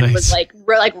doctor. Nice. And was like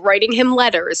writing him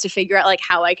letters to figure out like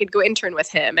how I could go intern with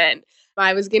him. And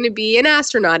I was going to be an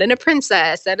astronaut and a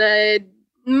princess and a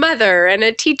mother and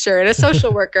a teacher and a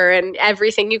social worker and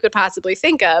everything you could possibly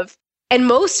think of. And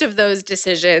most of those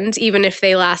decisions, even if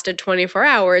they lasted 24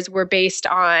 hours, were based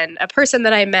on a person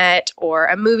that I met or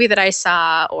a movie that I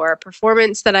saw or a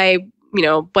performance that I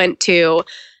went to.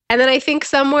 And then I think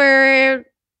somewhere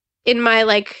in my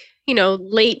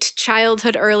late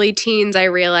childhood, early teens, I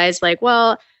realized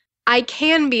well, I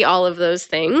can be all of those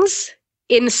things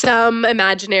in some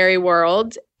imaginary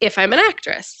world if I'm an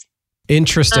actress.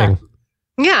 Interesting.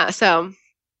 Yeah. So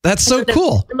that's so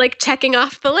cool. I'm checking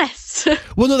off the list.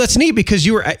 Well, no, that's neat because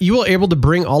you were able to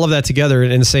bring all of that together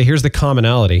and say, here's the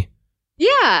commonality.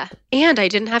 Yeah. And I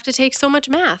didn't have to take so much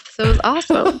math. So it was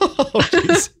awesome.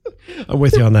 Oh, I'm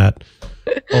with you on that.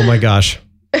 Oh my gosh.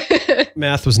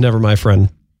 Math was never my friend.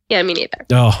 Yeah, me neither.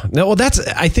 Oh, no. Well,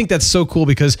 I think that's so cool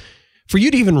because for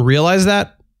you to even realize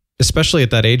that, especially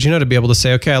at that age, to be able to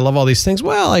say, okay, I love all these things.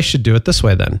 Well, I should do it this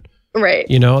way then. Right.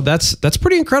 That's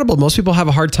pretty incredible. Most people have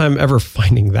a hard time ever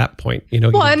finding that point,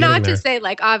 Well, and not to say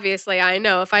obviously I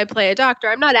know if I play a doctor,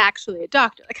 I'm not actually a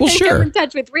doctor. Well, sure. I'm in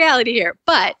touch with reality here.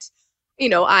 But,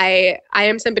 I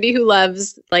am somebody who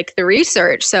loves the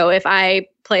research. So if I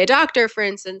play a doctor, for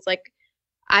instance,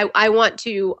 I want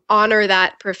to honor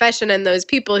that profession and those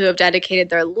people who have dedicated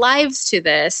their lives to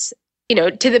this,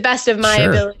 to the best of my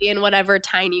ability in whatever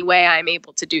tiny way I'm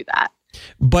able to do that.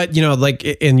 But,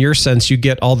 in your sense, you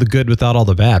get all the good without all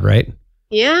the bad, right?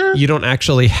 Yeah. You don't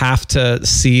actually have to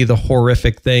see the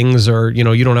horrific things or,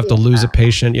 you don't have to lose a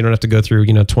patient. You don't have to go through,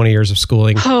 20 years of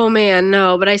schooling. Oh, man,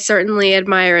 no. But I certainly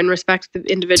admire and respect the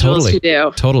individuals who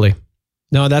do. Totally.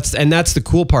 No, that's the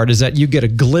cool part is that you get a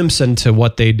glimpse into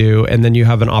what they do and then you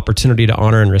have an opportunity to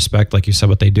honor and respect, like you said,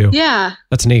 what they do. Yeah.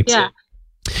 That's neat. Yeah.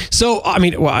 So,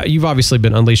 you've obviously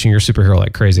been unleashing your superhero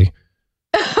like crazy.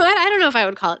 I don't know if I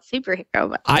would call it superhero,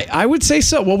 but I would say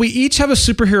so. Well, we each have a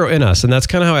superhero in us, and that's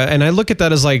kind of how I look at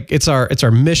that as it's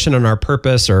our mission and our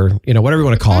purpose, or whatever you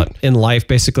want to call it in life,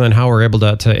 basically, and how we're able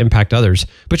to impact others.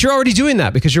 But you're already doing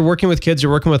that because you're working with kids,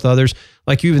 you're working with others.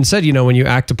 Like you even said, when you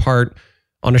act a part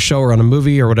on a show or on a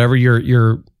movie or whatever,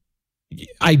 you're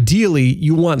ideally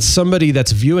you want somebody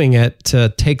that's viewing it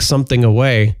to take something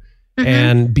away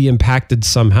and be impacted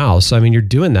somehow. So you're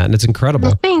doing that, and it's incredible.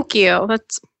 Well, thank you.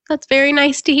 That's very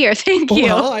nice to hear. Thank you.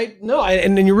 Well,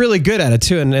 and you're really good at it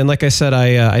too. And like I said,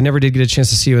 I never did get a chance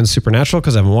to see you in Supernatural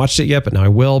because I haven't watched it yet, but now I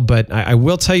will. But I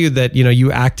will tell you that,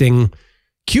 you acting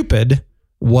Cupid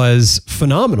was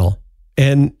phenomenal.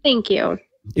 And thank you.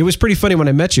 It was pretty funny when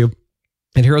I met you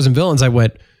at Heroes and Villains. I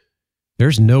went,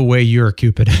 there's no way you're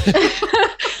Cupid.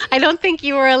 I don't think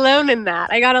you were alone in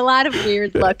that. I got a lot of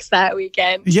weird looks that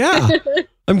weekend. Yeah.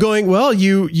 I'm going, well,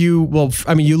 you look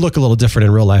a little different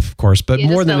in real life, of course, but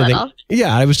more than anything.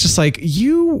 Yeah. I was just like,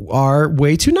 you are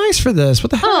way too nice for this.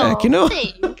 What the heck,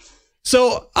 Thanks.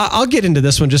 So I'll get into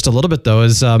this one just a little bit though,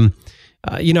 is,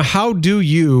 how do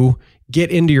you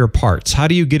get into your parts? How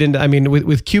do you get into,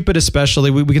 with Cupid, especially,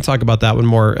 we can talk about that one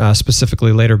more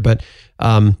specifically later, but,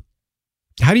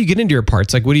 how do you get into your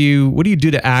parts? What do you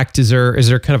do to act? Is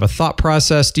there kind of a thought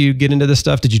process? Do you get into this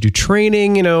stuff? Did you do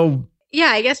training? Yeah,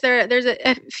 I guess there's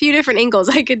a few different angles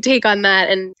I could take on that.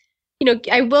 And,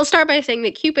 I will start by saying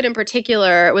that Cupid in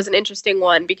particular was an interesting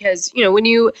one because, when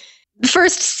you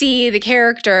first see the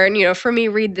character and, for me,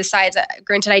 read the sides,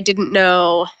 granted, I didn't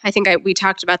know, I think we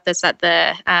talked about this at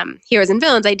the Heroes and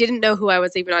Villains. I didn't know who I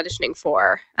was even auditioning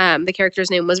for. The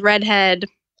character's name was Redhead.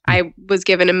 I was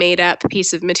given a made up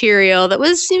piece of material that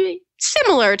was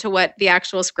similar to what the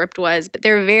actual script was, but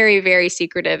they're very, very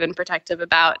secretive and protective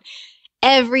about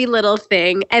every little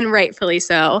thing, and rightfully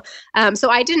so. So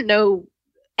I didn't know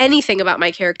anything about my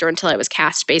character until I was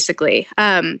cast, basically.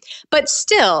 But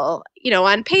still,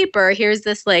 on paper, here's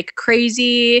this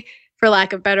crazy, for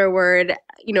lack of a better word,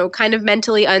 kind of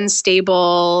mentally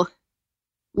unstable,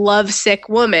 lovesick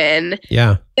woman.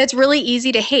 Yeah. That's really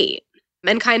easy to hate.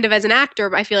 And kind of as an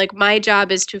actor, I feel like my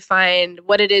job is to find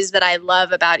what it is that I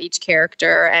love about each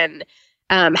character and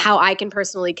how I can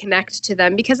personally connect to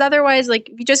them. Because otherwise, if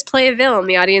you just play a villain,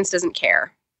 the audience doesn't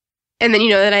care. And then,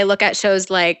 then I look at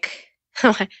shows like,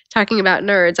 talking about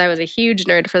nerds, I was a huge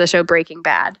nerd for the show Breaking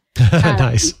Bad.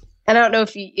 Nice. And I don't know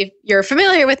if you're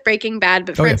familiar with Breaking Bad,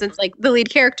 but for instance, the lead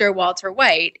character, Walter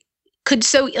White,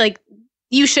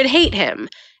 you should hate him.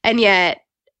 And yet,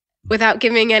 without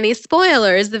giving any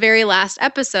spoilers, the very last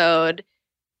episode,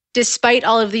 despite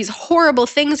all of these horrible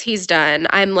things he's done,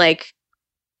 I'm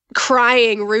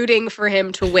crying, rooting for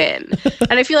him to win.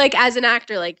 And I feel like as an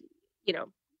actor,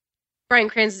 Bryan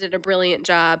Cranston did a brilliant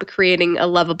job creating a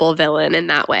lovable villain in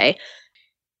that way.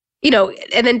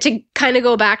 And then to kind of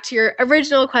go back to your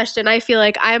original question, I feel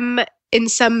like I'm in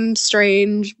some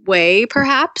strange way,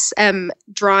 perhaps,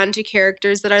 drawn to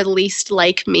characters that are least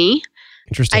like me.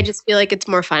 Interesting. I just feel like it's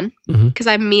more fun because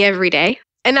I'm me every day.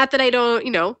 And not that I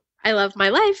don't, I love my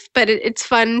life, but it's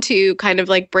fun to kind of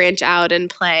branch out and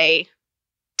play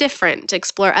different,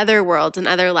 explore other worlds and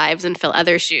other lives and fill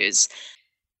other shoes.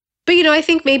 But, you know, I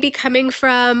think maybe coming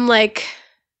from like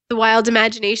the wild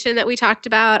imagination that we talked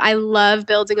about, I love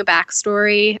building a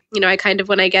backstory. You know, I kind of,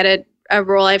 when I get a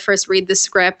role, I first read the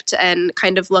script and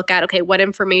kind of look at, okay, what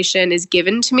information is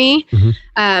given to me?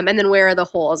 And then where are the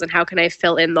holes and how can I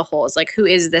fill in the holes? Like, who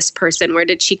is this person? Where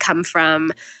did she come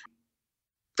from?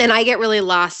 And I get really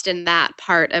lost in that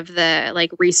part of the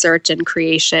like research and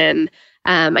creation.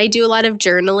 I do a lot of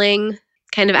journaling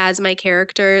kind of as my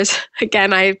characters.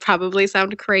 Again, I probably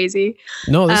sound crazy.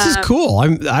 No, this is cool.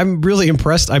 I'm really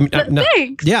impressed.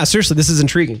 Thanks. Yeah, seriously, this is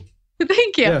intriguing.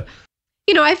 Thank you. Yeah.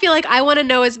 You know, I feel like I want to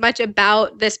know as much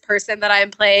about this person that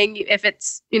I'm playing, if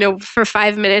it's, you know, for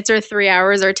 5 minutes or 3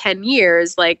 hours or 10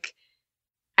 years. Like,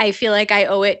 I feel like I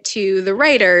owe it to the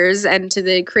writers and to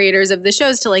the creators of the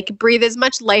shows to like breathe as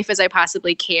much life as I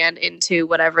possibly can into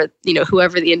whatever, you know,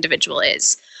 whoever the individual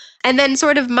is. And then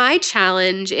sort of my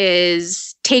challenge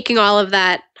is taking all of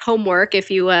that homework, if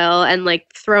you will, and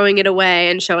like throwing it away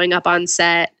and showing up on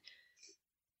set,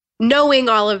 knowing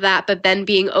all of that, but then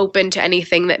being open to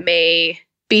anything that may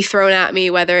be thrown at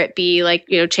me, whether it be like,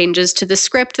 you know, changes to the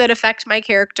script that affect my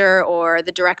character, or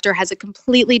the director has a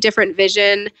completely different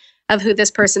vision of who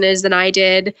this person is than I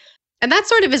did. And that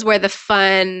sort of is where the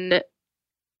fun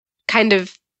kind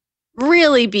of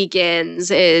really begins,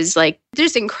 is like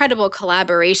there's incredible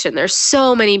collaboration. There's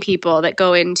so many people that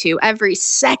go into every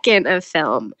second of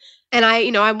film. And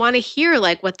I want to hear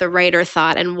like what the writer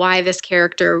thought and why this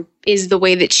character is the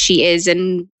way that she is.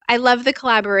 And I love the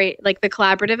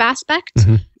collaborative aspect.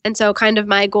 And so kind of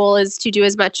my goal is to do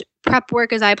as much prep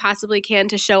work as I possibly can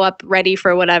to show up ready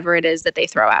for whatever it is that they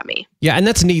throw at me. Yeah. And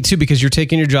that's neat too, because you're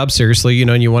taking your job seriously, you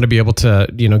know, and you want to be able to,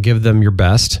 you know, give them your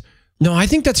best. No, I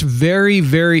think that's very,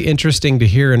 very interesting to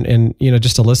hear and you know,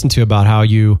 just to listen to about how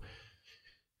you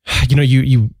said the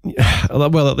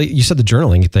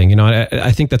journaling thing, you know,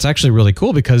 I think that's actually really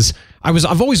cool, because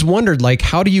I've always wondered, like,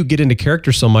 how do you get into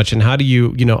character so much and how do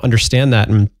you, you know, understand that?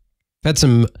 And I've had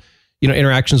some, you know,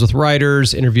 interactions with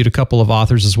writers, interviewed a couple of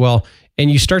authors as well.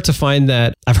 And you start to find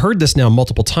that I've heard this now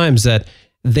multiple times, that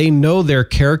they know their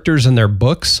characters and their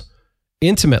books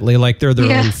intimately, like they're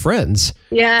their own friends.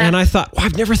 Yeah. And I thought, wow,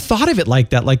 I've never thought of it like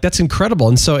that. Like, that's incredible.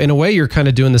 And so in a way, you're kind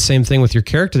of doing the same thing with your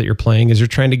character that you're playing, is you're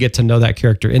trying to get to know that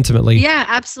character intimately. Yeah,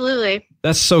 absolutely.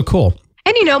 That's so cool.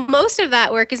 And, you know, most of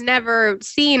that work is never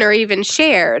seen or even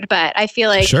shared, but I feel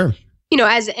like, you know,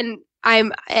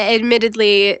 I'm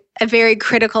admittedly a very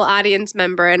critical audience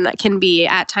member, and that can be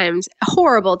at times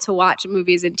horrible to watch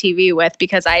movies and TV with,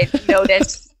 because I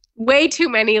notice way too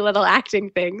many little acting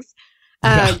things.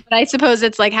 But I suppose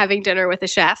it's like having dinner with a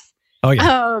chef. Oh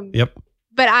yeah. Yep.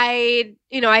 But I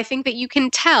think that you can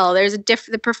tell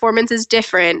the performance is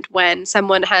different when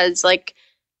someone has like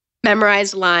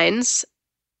memorized lines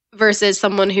versus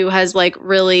someone who has like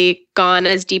really gone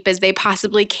as deep as they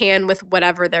possibly can with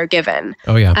whatever they're given.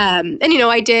 Oh yeah. And you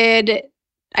know,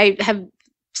 I have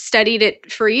studied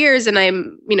it for years, and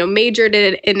I'm, you know, majored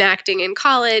in acting in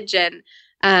college, and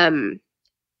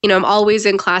you know, I'm always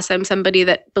in class. I'm somebody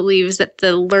that believes that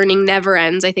the learning never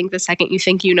ends. I think the second you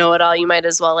think you know it all, you might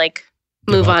as well like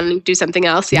move on and do something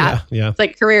else. Yeah. It's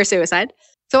like career suicide.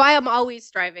 So I am always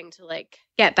striving to like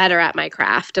get better at my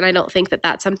craft. And I don't think that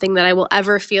that's something that I will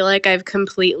ever feel like I've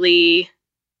completely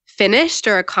finished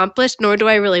or accomplished, nor do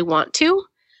I really want to.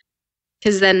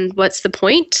 Because then what's the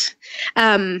point?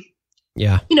 You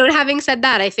know, and having said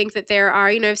that, I think that there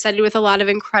are, you know, I've studied with a lot of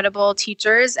incredible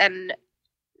teachers, and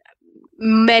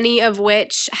many of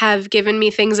which have given me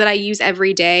things that I use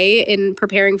every day in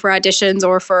preparing for auditions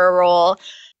or for a role.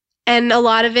 And a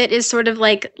lot of it is sort of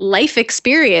like life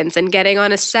experience and getting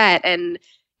on a set. And, you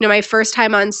know, my first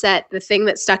time on set, the thing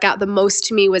that stuck out the most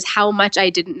to me was how much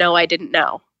I didn't know.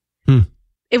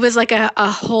 It was like a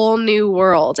whole new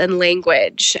world and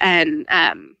language. And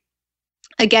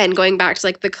again, going back to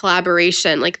like the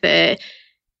collaboration, like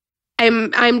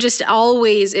I'm just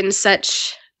always in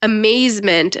such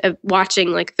amazement of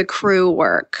watching like the crew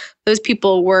work. Those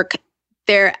people work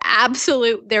their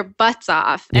butts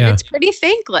off, and it's pretty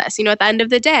thankless. You know, at the end of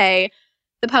the day,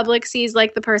 the public sees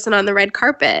like the person on the red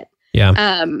carpet.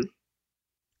 Yeah.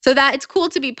 So that it's cool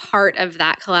to be part of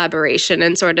that collaboration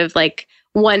and sort of like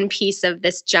one piece of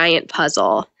this giant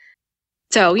puzzle.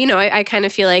 So, you know, I kind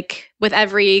of feel like with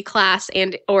every class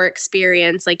and or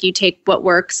experience, like you take what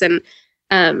works and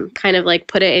kind of like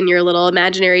put it in your little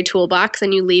imaginary toolbox,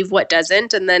 and you leave what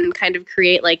doesn't, and then kind of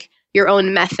create like your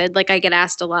own method. Like I get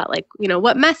asked a lot, like, you know,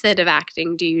 what method of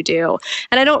acting do you do?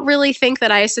 And I don't really think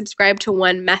that I subscribe to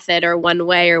one method or one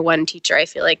way or one teacher. I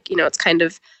feel like, you know, it's kind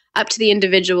of up to the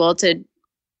individual to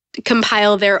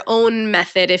compile their own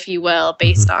method, if you will,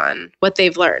 based on what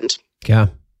they've learned. Yeah,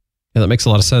 that makes a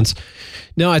lot of sense.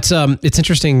 No, it's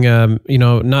interesting. I'm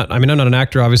not an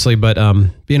actor, obviously, but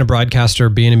being a broadcaster,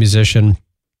 being a musician,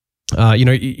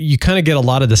 you kind of get a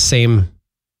lot of the same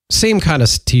kind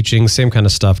of teaching, same kind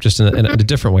of stuff, just in a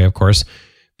different way, of course.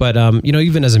 But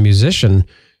even as a musician,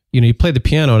 you play the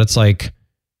piano, and it's like,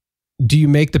 do you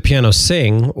make the piano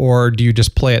sing, or do you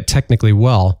just play it technically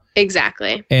well?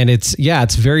 Exactly. And it's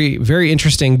very, very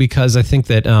interesting, because I think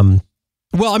that,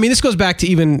 this goes back to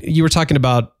even, you were talking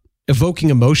about evoking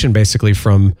emotion basically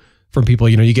from people.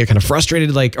 You get kind of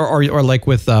frustrated, like, or like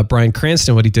with Bryan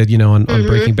Cranston, what he did, on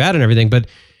Breaking Bad and everything. But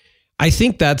I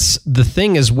think that's the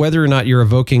thing, is whether or not you're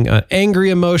evoking an angry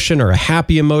emotion or a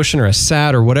happy emotion or a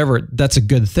sad or whatever, that's a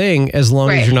good thing, as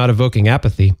long as you're not evoking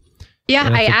apathy. Yeah,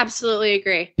 I absolutely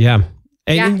agree. Yeah.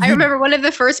 I remember one of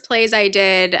the first plays I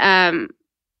did,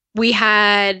 we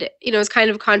had, it was kind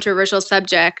of a controversial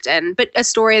subject, but a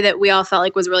story that we all felt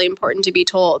like was really important to be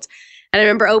told. And I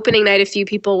remember opening night, a few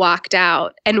people walked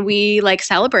out, and we like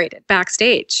celebrated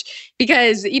backstage,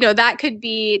 because, that could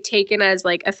be taken as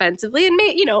like offensively, and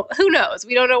who knows?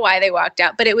 We don't know why they walked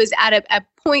out, but it was at a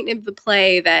point of the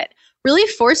play that really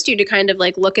forced you to kind of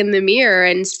like look in the mirror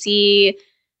and see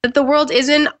that the world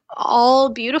isn't all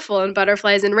beautiful and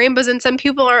butterflies and rainbows, and some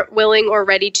people aren't willing or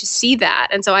ready to see that.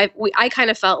 And so I kind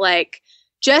of felt like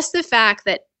just the fact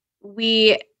that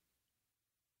we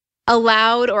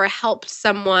allowed or helped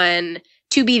someone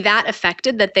to be that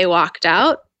affected that they walked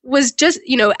out was just,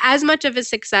 as much of a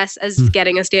success as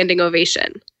getting a standing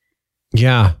ovation.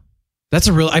 Yeah.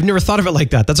 I've never thought of it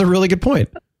like that. That's a really good point.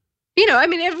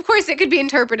 Of course it could be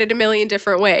interpreted a million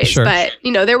different ways, but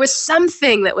there was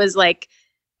something that was like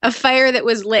a fire that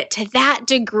was lit to that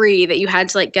degree that you had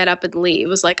to like get up and leave. It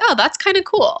was like, oh, that's kind of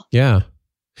cool. Yeah.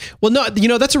 Well,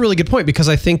 no, that's a really good point, because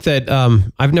I think that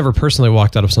I've never personally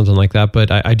walked out of something like that,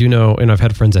 but I do know, and I've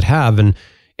had friends that have, and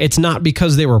it's not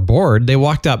because they were bored. They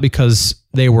walked out because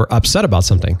they were upset about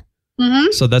something.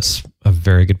 Mm-hmm. So that's a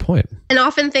very good point. And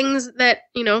often things that,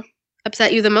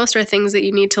 upset you the most are things that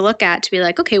you need to look at to be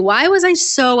like, okay, why was I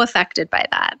so affected by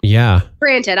that? Yeah.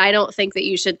 Granted, I don't think that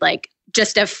you should like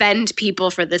just offend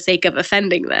people for the sake of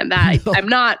offending them. That I'm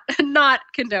not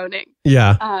condoning.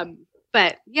 Yeah.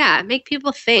 But yeah, make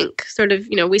people think. Sort of,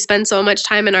 we spend so much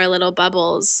time in our little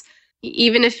bubbles,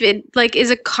 even if it like is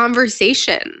a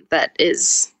conversation that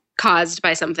is caused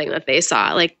by something that they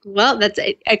saw. Like, well, that's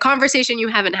a conversation you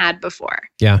haven't had before.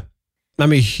 Yeah.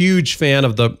 I'm a huge fan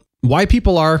of the why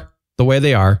people are the way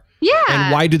they are. Yeah.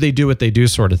 And why do they do what they do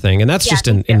sort of thing. And that's just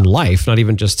in life, not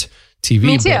even just TV.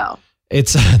 Me too.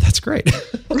 It's that's great.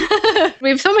 We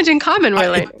have so much in common,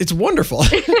 really. It's wonderful.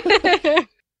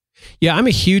 Yeah, I'm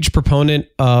a huge proponent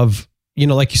of,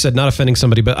 like you said, not offending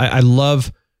somebody, but I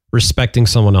love respecting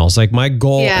someone else. Like my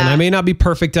goal, and I may not be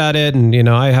perfect at it, and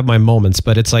I have my moments,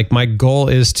 but it's like my goal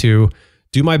is to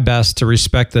do my best to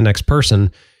respect the next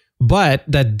person. But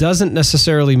that doesn't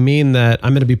necessarily mean that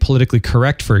I'm going to be politically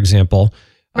correct, for example.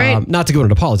 Right. Not to go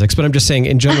into politics, but I'm just saying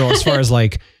in general, as far as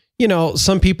like,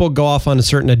 some people go off on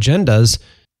certain agendas,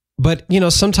 but,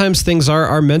 sometimes things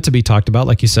are meant to be talked about,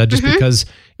 like you said, just because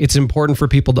it's important for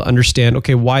people to understand,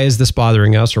 okay, why is this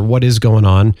bothering us, or what is going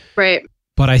on? Right.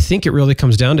 But I think it really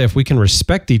comes down to, if we can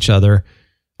respect each other,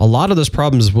 a lot of those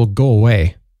problems will go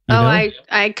away.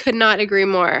 I could not agree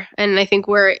more. And I think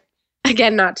we're,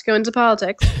 again, not to go into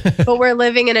politics, but we're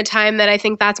living in a time that I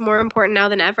think that's more important now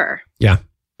than ever. Yeah.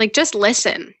 Like, just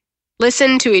listen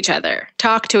to each other,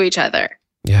 talk to each other,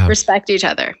 respect each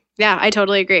other. Yeah, I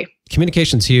totally agree.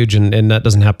 Communication's huge, and that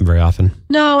doesn't happen very often.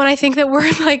 No, and I think that we're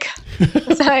like,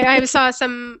 I saw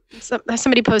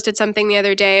somebody posted something the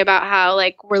other day about how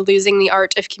like we're losing the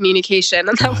art of communication,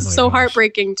 and that was so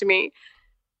heartbreaking to me.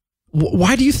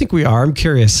 Why do you think we are? I'm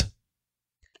curious.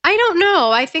 I don't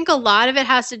know. I think a lot of it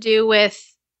has to do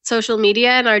with social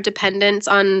media and our dependence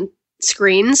on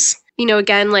screens.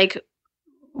 Again, like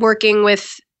working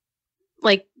with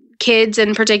like kids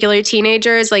and particularly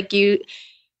teenagers, like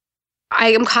I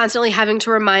am constantly having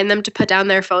to remind them to put down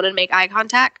their phone and make eye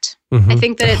contact. I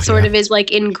think that it sort of is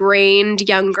like ingrained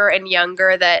younger and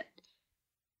younger that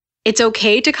it's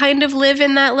okay to kind of live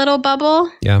in that little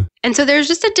bubble. Yeah. And so there's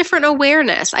just a different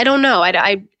awareness. I don't know.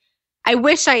 I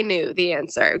wish I knew the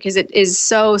answer, because it is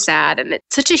so sad, and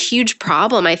it's such a huge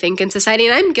problem, I think, in society.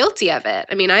 And I'm guilty of it.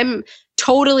 I mean, I'm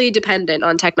totally dependent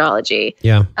on technology.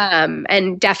 Yeah.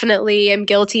 And definitely am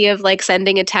guilty of like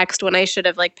sending a text when I should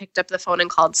have like picked up the phone and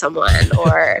called someone,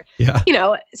 or,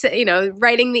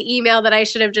 writing the email that I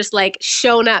should have just like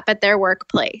shown up at their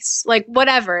workplace, like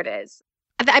whatever it is.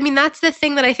 I mean, that's the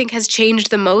thing that I think has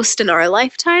changed the most in our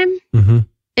lifetime.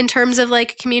 in terms of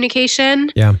like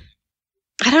communication. Yeah.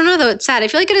 I don't know though. It's sad. I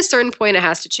feel like at a certain point it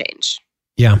has to change.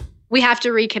 Yeah. We have to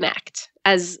reconnect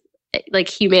as like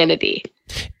humanity.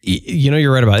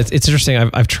 You're right about it. It's interesting.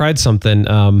 I've tried something,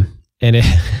 and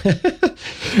it.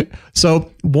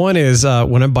 So one is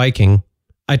when I'm biking,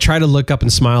 I try to look up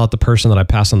and smile at the person that I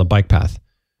pass on the bike path.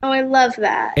 Oh, I love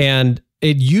that. And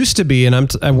it used to be,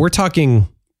 and we're talking.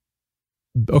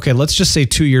 Okay, let's just say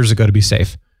 2 years ago to be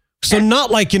safe. So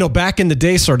not like back in the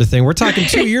day sort of thing. We're talking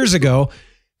 2 years ago.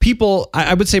 People,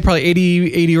 I would say probably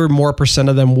 80 or more %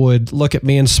 of them would look at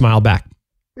me and smile back.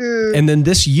 And then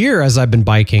this year, as I've been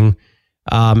biking,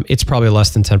 it's probably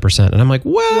less than 10%. And I'm like,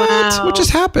 what? Wow. What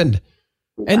just happened?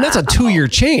 And that's a 2-year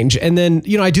change. And then,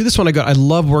 I do this when I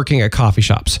love working at coffee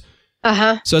shops.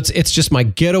 So it's just my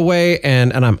getaway.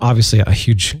 And I'm obviously a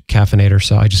huge caffeinator.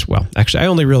 So I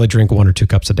only really drink 1 or 2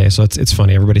 cups a day. So it's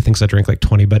funny. Everybody thinks I drink like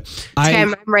 20, but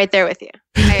I'm right there with you.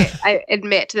 I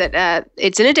admit that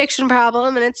it's an addiction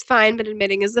problem and it's fine, but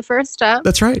admitting is the first step.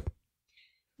 That's right.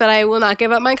 But I will not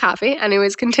give up my coffee.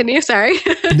 Anyways, continue. Sorry.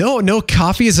 No,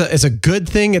 coffee is a good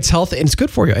thing. It's healthy and it's good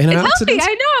for you. And it's healthy.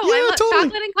 I know. Yeah, I love totally.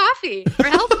 chocolate and coffee. We're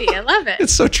healthy. I love it.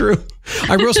 It's so true.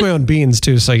 I roast my own beans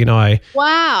too. So,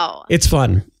 Wow. It's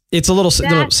fun. It's a little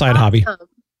side hobby.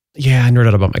 Yeah, I nerd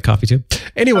out about my coffee too.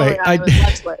 Anyway, I would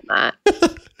love to learn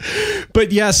that.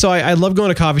 But yeah, so I love going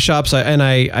to coffee shops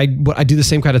I do the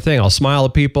same kind of thing. I'll smile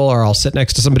at people or I'll sit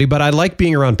next to somebody, but I like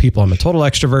being around people. I'm a total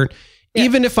extrovert. Yeah.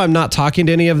 Even if I'm not talking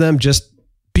to any of them, just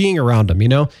being around them,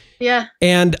 Yeah.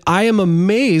 And I am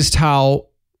amazed how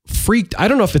I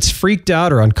don't know if it's freaked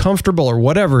out or uncomfortable or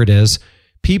whatever it is,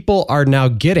 people are now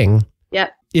getting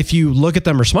if you look at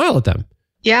them or smile at them.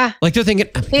 Yeah. Like they're thinking.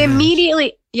 They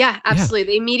immediately, absolutely. Yeah.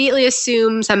 They immediately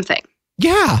assume something.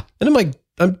 Yeah. And I'm like,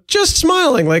 I'm just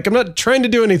smiling. Like I'm not trying to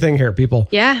do anything here, people.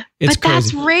 Yeah. It's but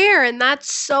crazy. That's rare and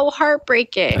that's so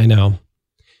heartbreaking. I know.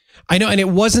 And it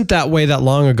wasn't that way that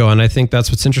long ago. And I think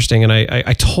that's what's interesting. And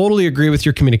I totally agree with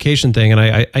your communication thing. And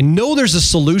I know there's a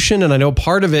solution. And I know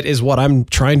part of it is what I'm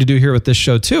trying to do here with this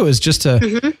show too, is just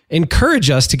to encourage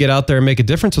us to get out there and make a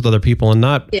difference with other people and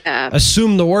not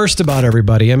assume the worst about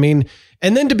everybody. I mean,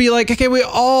 and then to be like, okay, we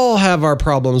all have our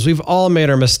problems. We've all made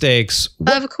our mistakes.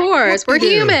 Of course. We're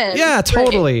human. Yeah,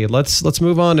 totally. Right. Let's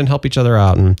move on and help each other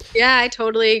out. Yeah, I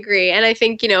totally agree. And I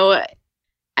think,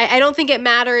 I don't think it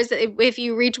matters if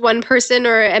you reach one person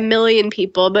or a million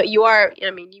people, but you are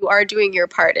doing your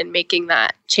part in making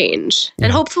that change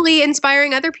and hopefully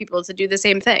inspiring other people to do the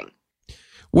same thing.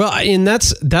 Well, and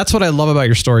that's what I love about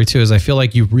your story too, is I feel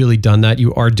like you've really done that.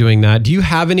 You are doing that. Do you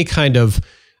have any kind of,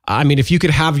 if you could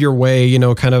have your way,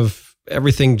 kind of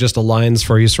everything just aligns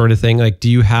for you sort of thing. Like, do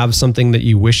you have something that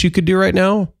you wish you could do right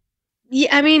now?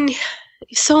 Yeah,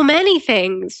 so many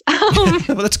things. Well,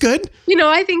 that's good.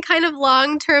 I think kind of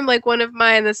long term, like one of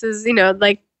mine, this is,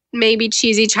 like maybe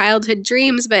cheesy childhood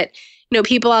dreams, but,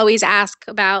 people always ask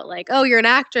about like, oh, you're an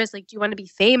actress. Like, do you want to be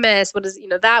famous? What is,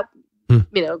 that,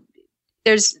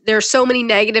 there's so many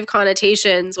negative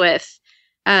connotations with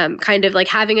kind of like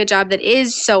having a job that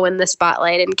is so in the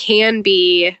spotlight and can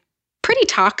be pretty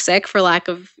toxic for lack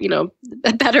of,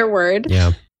 a better word.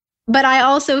 Yeah. But I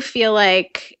also feel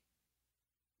like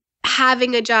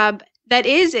having a job that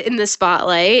is in the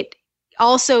spotlight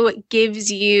also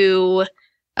gives you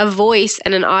a voice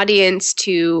and an audience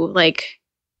to like,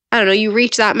 I don't know, you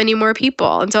reach that many more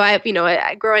people. And so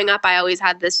growing up, I always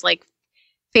had this like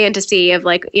fantasy of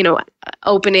like,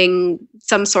 opening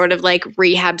some sort of like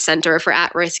rehab center for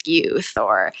at-risk youth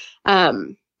or,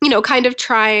 kind of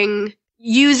trying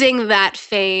using that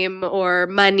fame or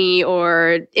money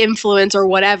or influence or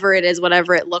whatever it is,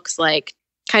 whatever it looks like,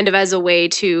 kind of as a way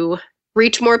to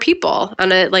reach more people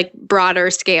on a like broader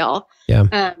scale.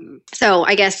 Yeah. So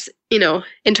I guess,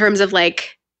 in terms of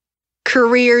like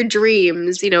career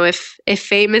dreams, if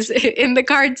fame is in the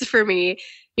cards for me,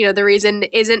 the reason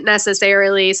isn't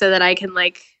necessarily so that I can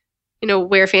like,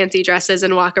 wear fancy dresses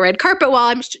and walk a red carpet while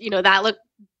I'm,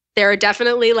 there are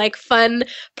definitely like fun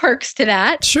perks to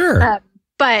that. Sure.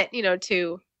 But,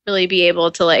 to really be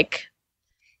able to like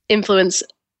influence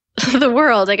the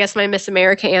world, I guess my Miss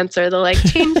America answer, the like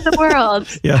change the world.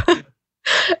 Yeah.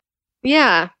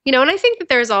 Yeah. And I think that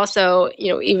there's also,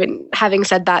 even having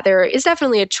said that, there is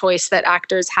definitely a choice that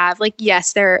actors have. Like,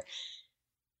 yes,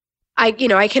 I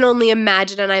can only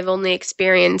imagine, and I've only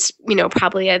experienced,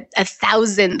 probably a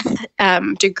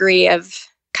 1,000th degree of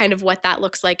kind of what that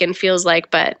looks like and feels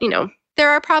like. But, there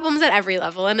are problems at every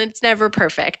level and it's never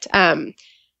perfect.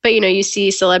 But, you see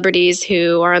celebrities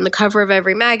who are on the cover of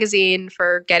every magazine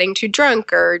for getting too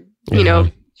drunk or,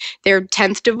 their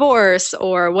 10th divorce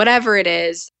or whatever it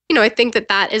is. I think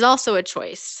that is also a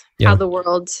choice, how the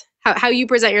world how you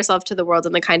present yourself to the world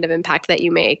and the kind of impact that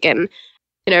you make. And,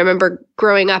 I remember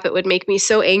growing up, it would make me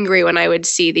so angry when I would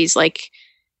see these like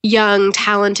young,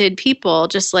 talented people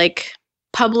just like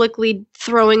publicly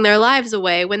throwing their lives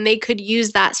away when they could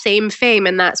use that same fame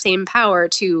and that same power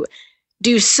to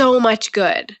do so much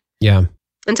good. Yeah.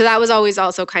 And so that was always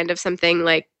also kind of something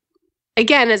like,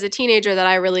 again, as a teenager that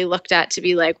I really looked at to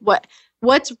be like,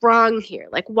 what's wrong here?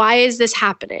 Like, why is this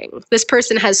happening? This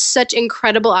person has such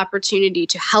incredible opportunity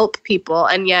to help people.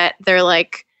 And yet they're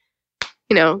like,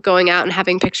 going out and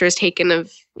having pictures taken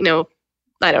of,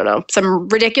 I don't know, some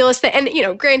ridiculous thing.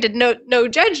 And, granted, no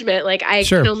judgment. Like I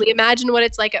Sure. can only imagine what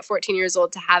it's like at 14 years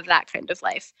old to have that kind of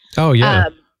life. Oh, yeah.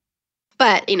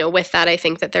 But, with that, I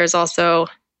think that there's also,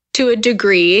 to a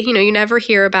degree, you never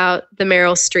hear about the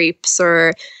Meryl Streeps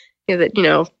or,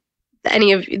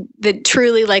 any of the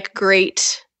truly like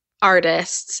great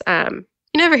artists. You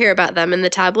never hear about them in the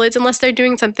tabloids unless they're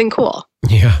doing something cool.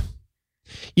 Yeah.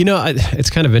 It's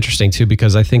kind of interesting too,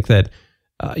 because I think that,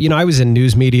 I was in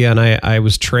news media and I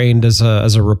was trained as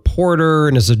a reporter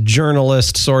and as a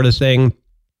journalist sort of thing.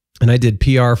 And I did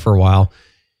PR for a while.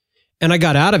 And I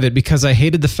got out of it because I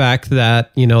hated the fact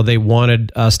that, they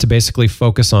wanted us to basically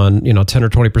focus on, 10 or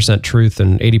 20% truth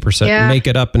and 80% make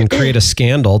it up and create a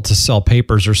scandal to sell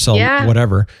papers or sell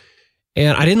whatever.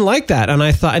 And I didn't like that. And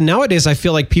I thought, and nowadays I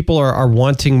feel like people are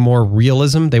wanting more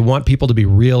realism. They want people to be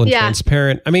real and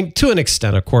transparent. I mean, to an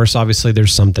extent, of course, obviously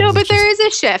there's something. No, but there is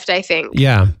a shift, I think.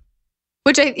 Yeah.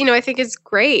 Which I think is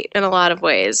great in a lot of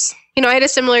ways. I had a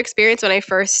similar experience when I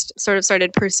first sort of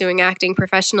started pursuing acting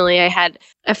professionally. I had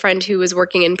a friend who was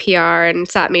working in PR and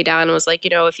sat me down and was like,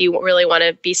 if you really want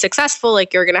to be successful,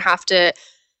 like you're going to have to,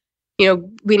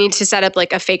 we need to set up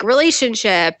like a fake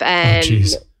relationship and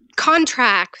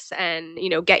contracts and,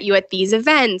 get you at these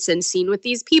events and seen with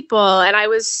these people. And I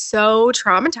was so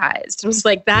traumatized. I was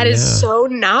like, that is so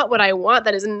not what I want.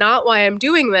 That is not why I'm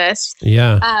doing this.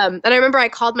 Yeah. And I remember I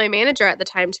called my manager at the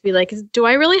time to be like, do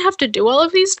I really have to do all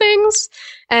of these things?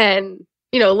 And,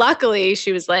 luckily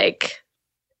she was like,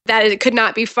 that it could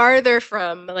not be farther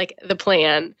from like the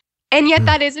plan. And yet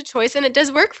that is a choice and it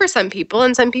does work for some people.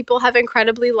 And some people have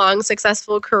incredibly long,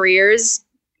 successful careers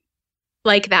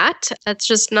like that. That's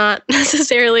just not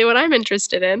necessarily what I'm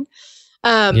interested in.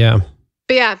 But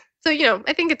yeah, so,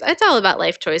 I think it's all about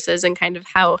life choices and kind of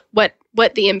what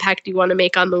the impact you want to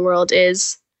make on the world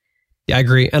is. Yeah, I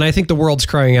agree. And I think the world's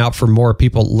crying out for more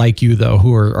people like you, though,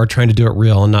 who are trying to do it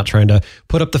real and not trying to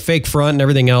put up the fake front and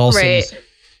everything else. Right. And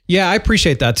yeah, I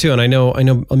appreciate that too. And I know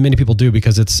many people do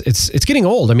because it's getting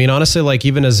old. I mean, honestly, like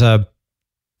even as as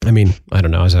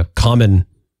a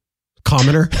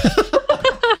commoner,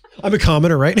 I'm a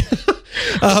commoner, right?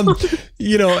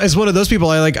 As one of those people,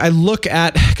 I look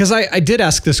at, because I did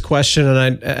ask this question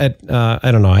and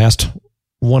I don't know, I asked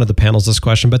one of the panels this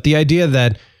question, but the idea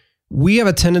that we have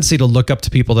a tendency to look up to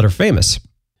people that are famous.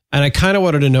 And I kind of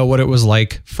wanted to know what it was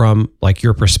like from like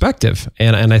your perspective.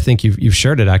 And I think you've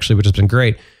shared it actually, which has been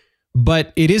great.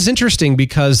 But it is interesting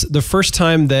because the first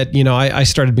time that, I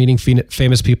started meeting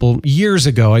famous people years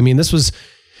ago, I mean, this was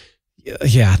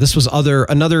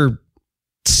another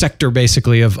sector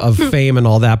basically of fame and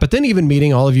all that. But then even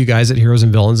meeting all of you guys at Heroes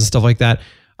and Villains and stuff like that.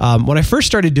 When I first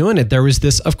started doing it, there was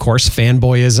this, of course,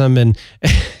 fanboyism and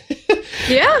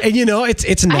yeah. And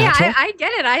it's natural. I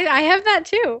get it. I have that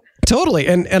too. Totally.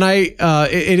 And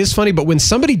it is funny, but when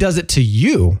somebody does it to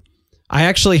you, I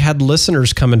actually had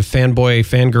listeners come and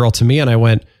fangirl to me and I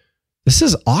went, this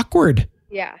is awkward.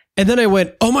 Yeah. And then I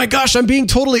went, oh my gosh, I'm being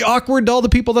totally awkward to all the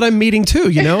people that I'm meeting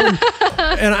too,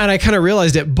 And I kind of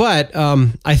realized it. But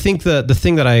I think the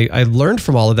thing that I learned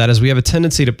from all of that is we have a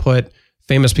tendency to put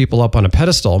famous people up on a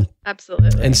pedestal.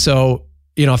 Absolutely. And so,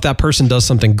 if that person does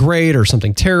something great or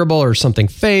something terrible or something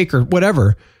fake or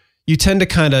whatever, you tend to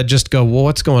kind of just go, well,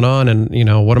 what's going on? And,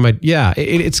 what am I? Yeah,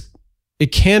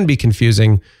 it can be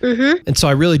confusing. Mm-hmm. And so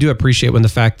I really do appreciate when the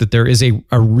fact that there is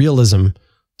a realism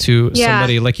to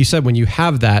somebody, like you said, when you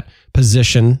have that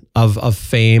position of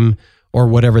fame or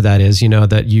whatever that is,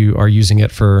 that you are using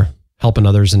it for helping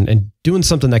others and doing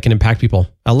something that can impact people.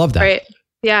 I love that. Right.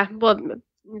 Yeah. Well,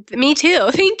 me too.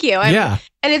 Thank you. Yeah.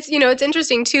 And it's, it's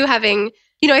interesting too, having,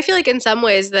 I feel like in some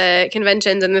ways the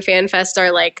conventions and the fan fest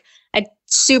are like a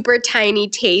super tiny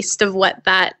taste of what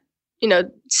that,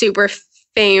 super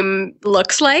fame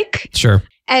looks like. Sure.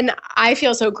 And I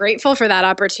feel so grateful for that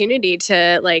opportunity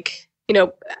to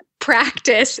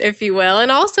practice, if you will,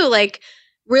 and also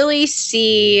really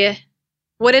see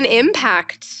what an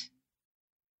impact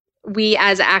we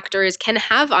as actors can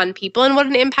have on people and what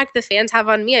an impact the fans have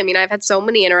on me. I mean, I've had so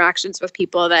many interactions with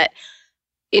people that,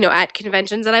 at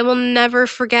conventions that I will never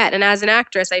forget. And as an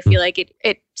actress, I feel like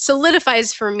it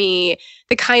solidifies for me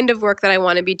the kind of work that I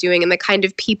want to be doing and the kind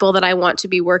of people that I want to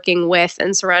be working with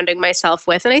and surrounding myself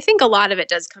with. And I think a lot of it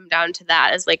does come down to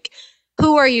that, is like,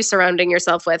 who are you surrounding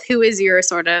yourself with? Who is your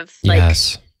sort of like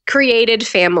created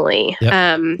family?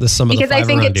 Yep. The sum of because the five I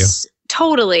think around it's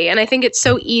totally, and I think it's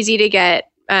so easy to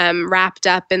get wrapped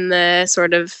up in the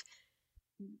sort of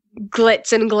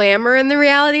glitz and glamour, and the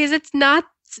reality is it's not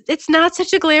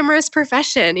such a glamorous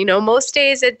profession. Most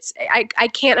days I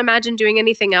can't imagine doing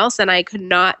anything else, and I could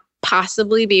not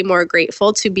possibly be more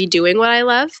grateful to be doing what I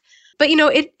love. But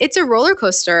it's a roller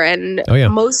coaster, and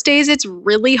most days it's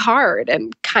really hard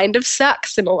and kind of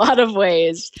sucks in a lot of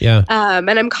ways. Yeah. And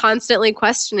I'm constantly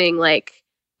questioning, like,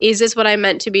 is this what I'm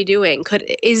meant to be doing?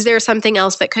 Is there something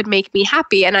else that could make me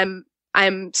happy? And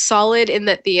I'm solid in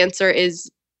that the answer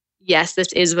is yes,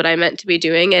 this is what I'm meant to be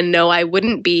doing, and no, I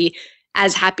wouldn't be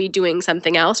as happy doing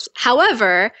something else.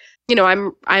 However,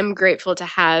 I'm grateful to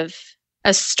have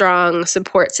a strong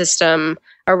support system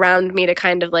around me to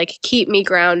kind of like keep me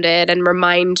grounded and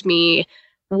remind me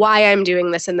why I'm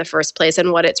doing this in the first place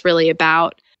and what it's really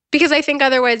about. Because I think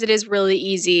otherwise it is really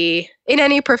easy in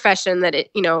any profession that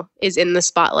it, is in the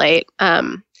spotlight.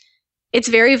 It's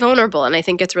very vulnerable, and I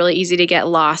think it's really easy to get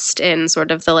lost in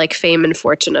sort of the like fame and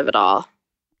fortune of it all.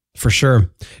 For sure.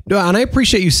 No, and I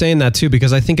appreciate you saying that too,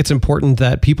 because I think it's important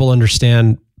that people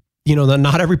understand, that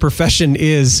not every profession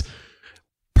is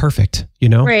perfect,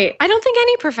 Right. I don't think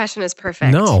any profession is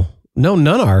perfect. No,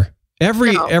 none are.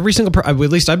 Every single, at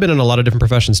least I've been in a lot of different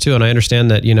professions too. And I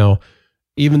understand that,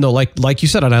 even though like you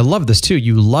said, and I love this too,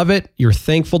 you love it, you're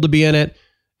thankful to be in it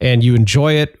and you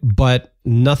enjoy it, but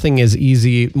nothing is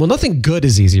easy. Well, nothing good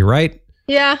is easy, right?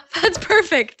 Yeah, that's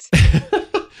perfect.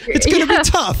 It's going to be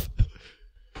tough.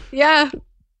 Yeah.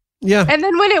 Yeah. And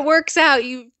then when it works out,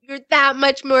 you're that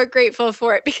much more grateful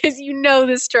for it because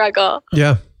the struggle.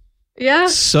 Yeah. Yeah.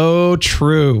 So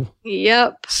true.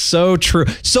 Yep. So true.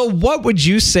 So what would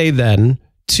you say then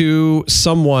to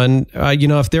someone,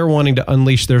 if they're wanting to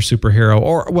unleash their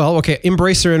superhero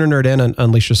embrace their inner nerd and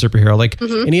unleash their superhero? Like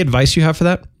any advice you have for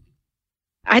that?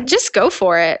 I'd just go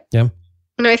for it. Yeah.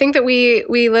 I think that we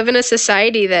live in a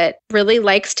society that really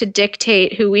likes to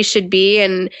dictate who we should be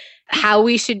and how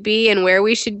we should be and where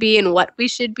we should be and what we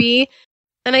should be.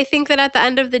 And I think that at the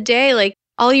end of the day, like,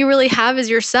 all you really have is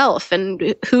yourself.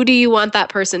 And who do you want that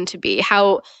person to be?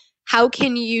 How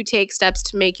can you take steps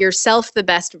to make yourself the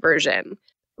best version?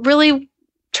 Really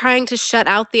trying to shut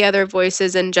out the other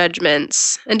voices and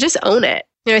judgments and just own it.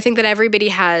 I think that everybody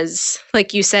has,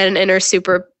 like you said, an inner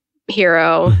superhero.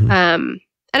 Mm-hmm.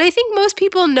 And I think most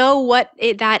people know what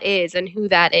that is and who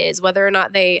that is, whether or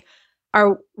not they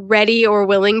are ready or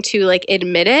willing to like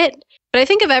admit it. But I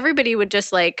think if everybody would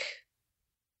just like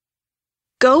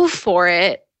go for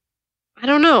it, I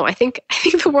don't know. I think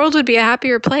the world would be a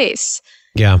happier place.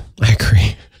 Yeah, I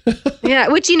agree. Yeah,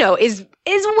 which is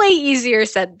way easier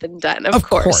said than done. Of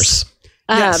course.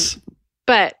 Yes.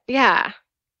 But yeah.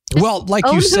 Well, like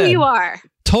own you said, who you are.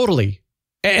 Totally.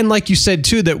 And like you said,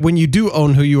 too, that when you do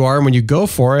own who you are and when you go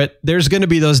for it, there's going to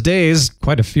be those days,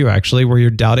 quite a few actually, where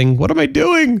you're doubting, what am I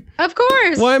doing? Of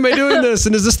course. Why am I doing this?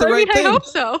 And is this the right thing? I hope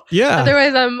so. Yeah.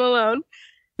 Otherwise, I'm alone.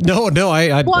 No,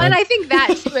 and I think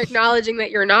that too, acknowledging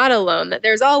that you're not alone, that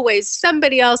there's always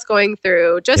somebody else going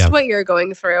through just what you're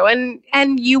going through,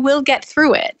 and you will get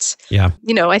through it. Yeah.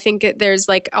 I think there's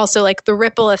like also like the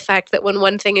ripple effect that when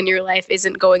one thing in your life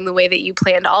isn't going the way that you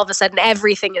planned, all of a sudden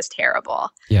everything is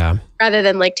terrible. Yeah. Rather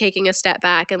than like taking a step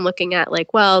back and looking at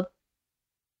like, well,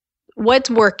 what's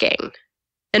working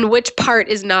and which part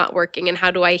is not working and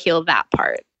how do I heal that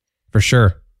part? For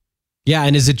sure. Yeah,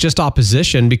 and is it just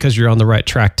opposition because you're on the right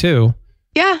track too?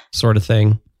 Yeah. Sort of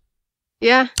thing.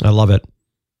 Yeah. I love it.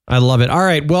 All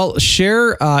right. Well,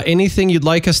 share anything you'd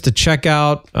like us to check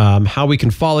out, how we can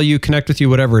follow you, connect with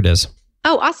you, whatever it is.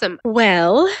 Oh, awesome.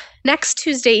 Well, next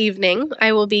Tuesday evening,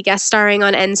 I will be guest starring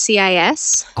on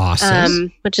NCIS.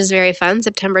 Awesome. Which is very fun,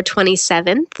 September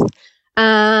 27th.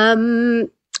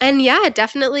 And yeah,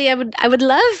 definitely, I would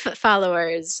love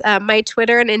followers. My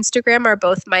Twitter and Instagram are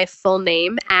both my full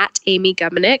name, at Amy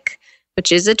Gumenick,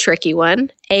 which is a tricky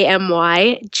one,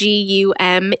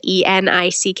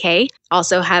 AMYGUMENICK.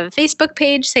 Also have a Facebook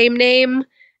page, same name.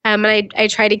 And I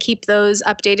try to keep those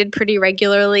updated pretty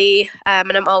regularly.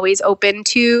 And I'm always open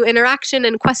to interaction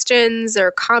and questions or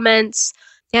comments.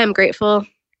 Yeah, I'm grateful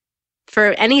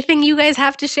for anything you guys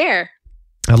have to share.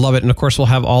 I love it. And of course, we'll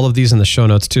have all of these in the show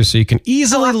notes too, so you can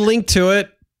easily link to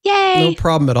it. Yay. No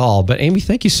problem at all. But Amy,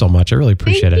 thank you so much. I really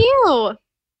appreciate it. Thank you.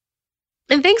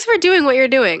 And thanks for doing what you're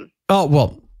doing. Oh,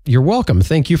 well, you're welcome.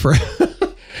 Thank you for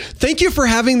Thank you for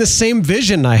having the same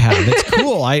vision I have. It's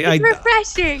cool. It's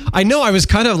refreshing. I know. I was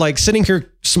kind of like sitting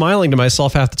here smiling to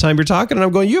myself half the time you're talking, and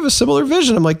I'm going, you have a similar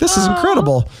vision. I'm like, this is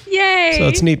incredible. Yay. So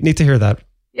it's neat to hear that.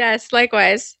 Yes,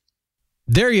 likewise.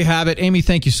 There you have it. Amy,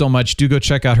 thank you so much. Do go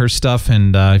check out her stuff.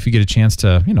 And if you get a chance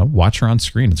to, watch her on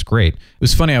screen, it's great. It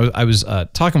was funny. I was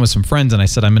talking with some friends and I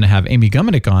said, I'm going to have Amy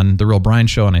Gumenick on The Real Brian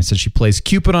Show. And I said, she plays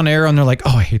Cupid on Arrow. And they're like,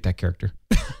 oh, I hate that character.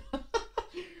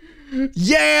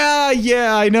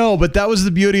 Yeah, I know. But that was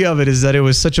the beauty of it, is that it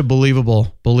was such a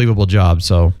believable job.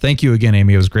 So thank you again,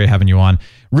 Amy. It was great having you on.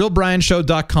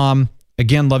 RealBrianShow.com.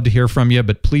 Again, love to hear from you,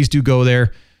 but please do go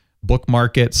there.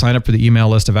 Bookmark it, sign up for the email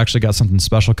list. I've actually got something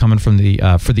special coming from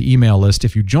for the email list.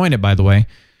 If you join it, by the way,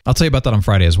 I'll tell you about that on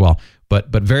Friday as well.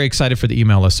 But very excited for the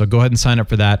email list. So go ahead and sign up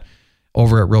for that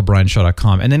over at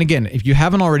realbrianshow.com. And then again, if you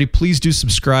haven't already, please do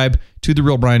subscribe to The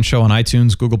Real Brian Show on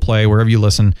iTunes, Google Play, wherever you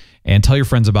listen, and tell your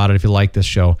friends about it if you like this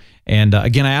show. And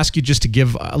again, I ask you just to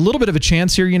give a little bit of a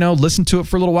chance here, listen to it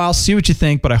for a little while, see what you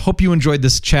think. But I hope you enjoyed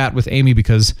this chat with Amy,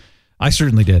 because I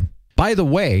certainly did. By the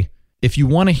way, if you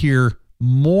want to hear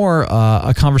more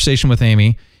a conversation with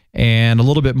Amy and a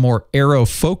little bit more Arrow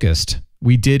focused,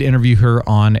 we did interview her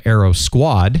on Arrow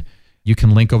Squad. You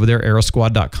can link over there,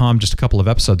 arrowsquad.com. Just a couple of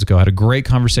episodes ago, I had a great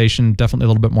conversation, definitely a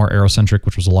little bit more Arrow-centric,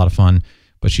 which was a lot of fun,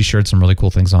 but she shared some really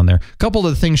cool things on there. A couple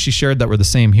of the things she shared that were the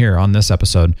same here on this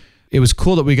episode. It was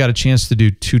cool that we got a chance to do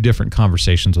two different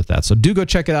conversations with that. So do go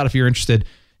check it out if you're interested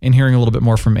in hearing a little bit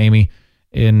more from Amy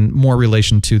in more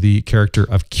relation to the character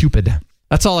of Cupid.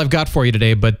 That's all I've got for you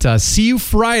today, but see you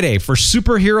Friday for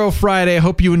Superhero Friday. I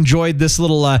hope you enjoyed this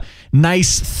little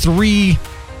nice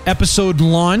 3-episode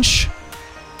launch,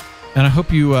 and I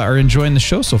hope you are enjoying the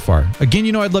show so far.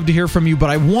 Again, I'd love to hear from you, but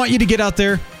I want you to get out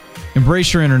there,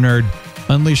 embrace your inner nerd,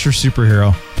 unleash your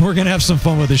superhero. We're going to have some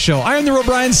fun with the show. I am The Real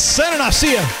Brian, signing off.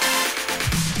 See ya.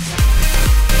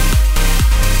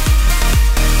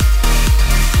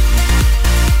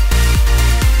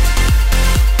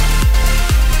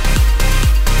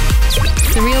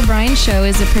 The Real Brian Show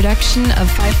is a production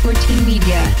of 514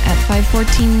 Media at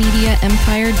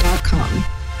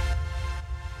 514mediaempire.com.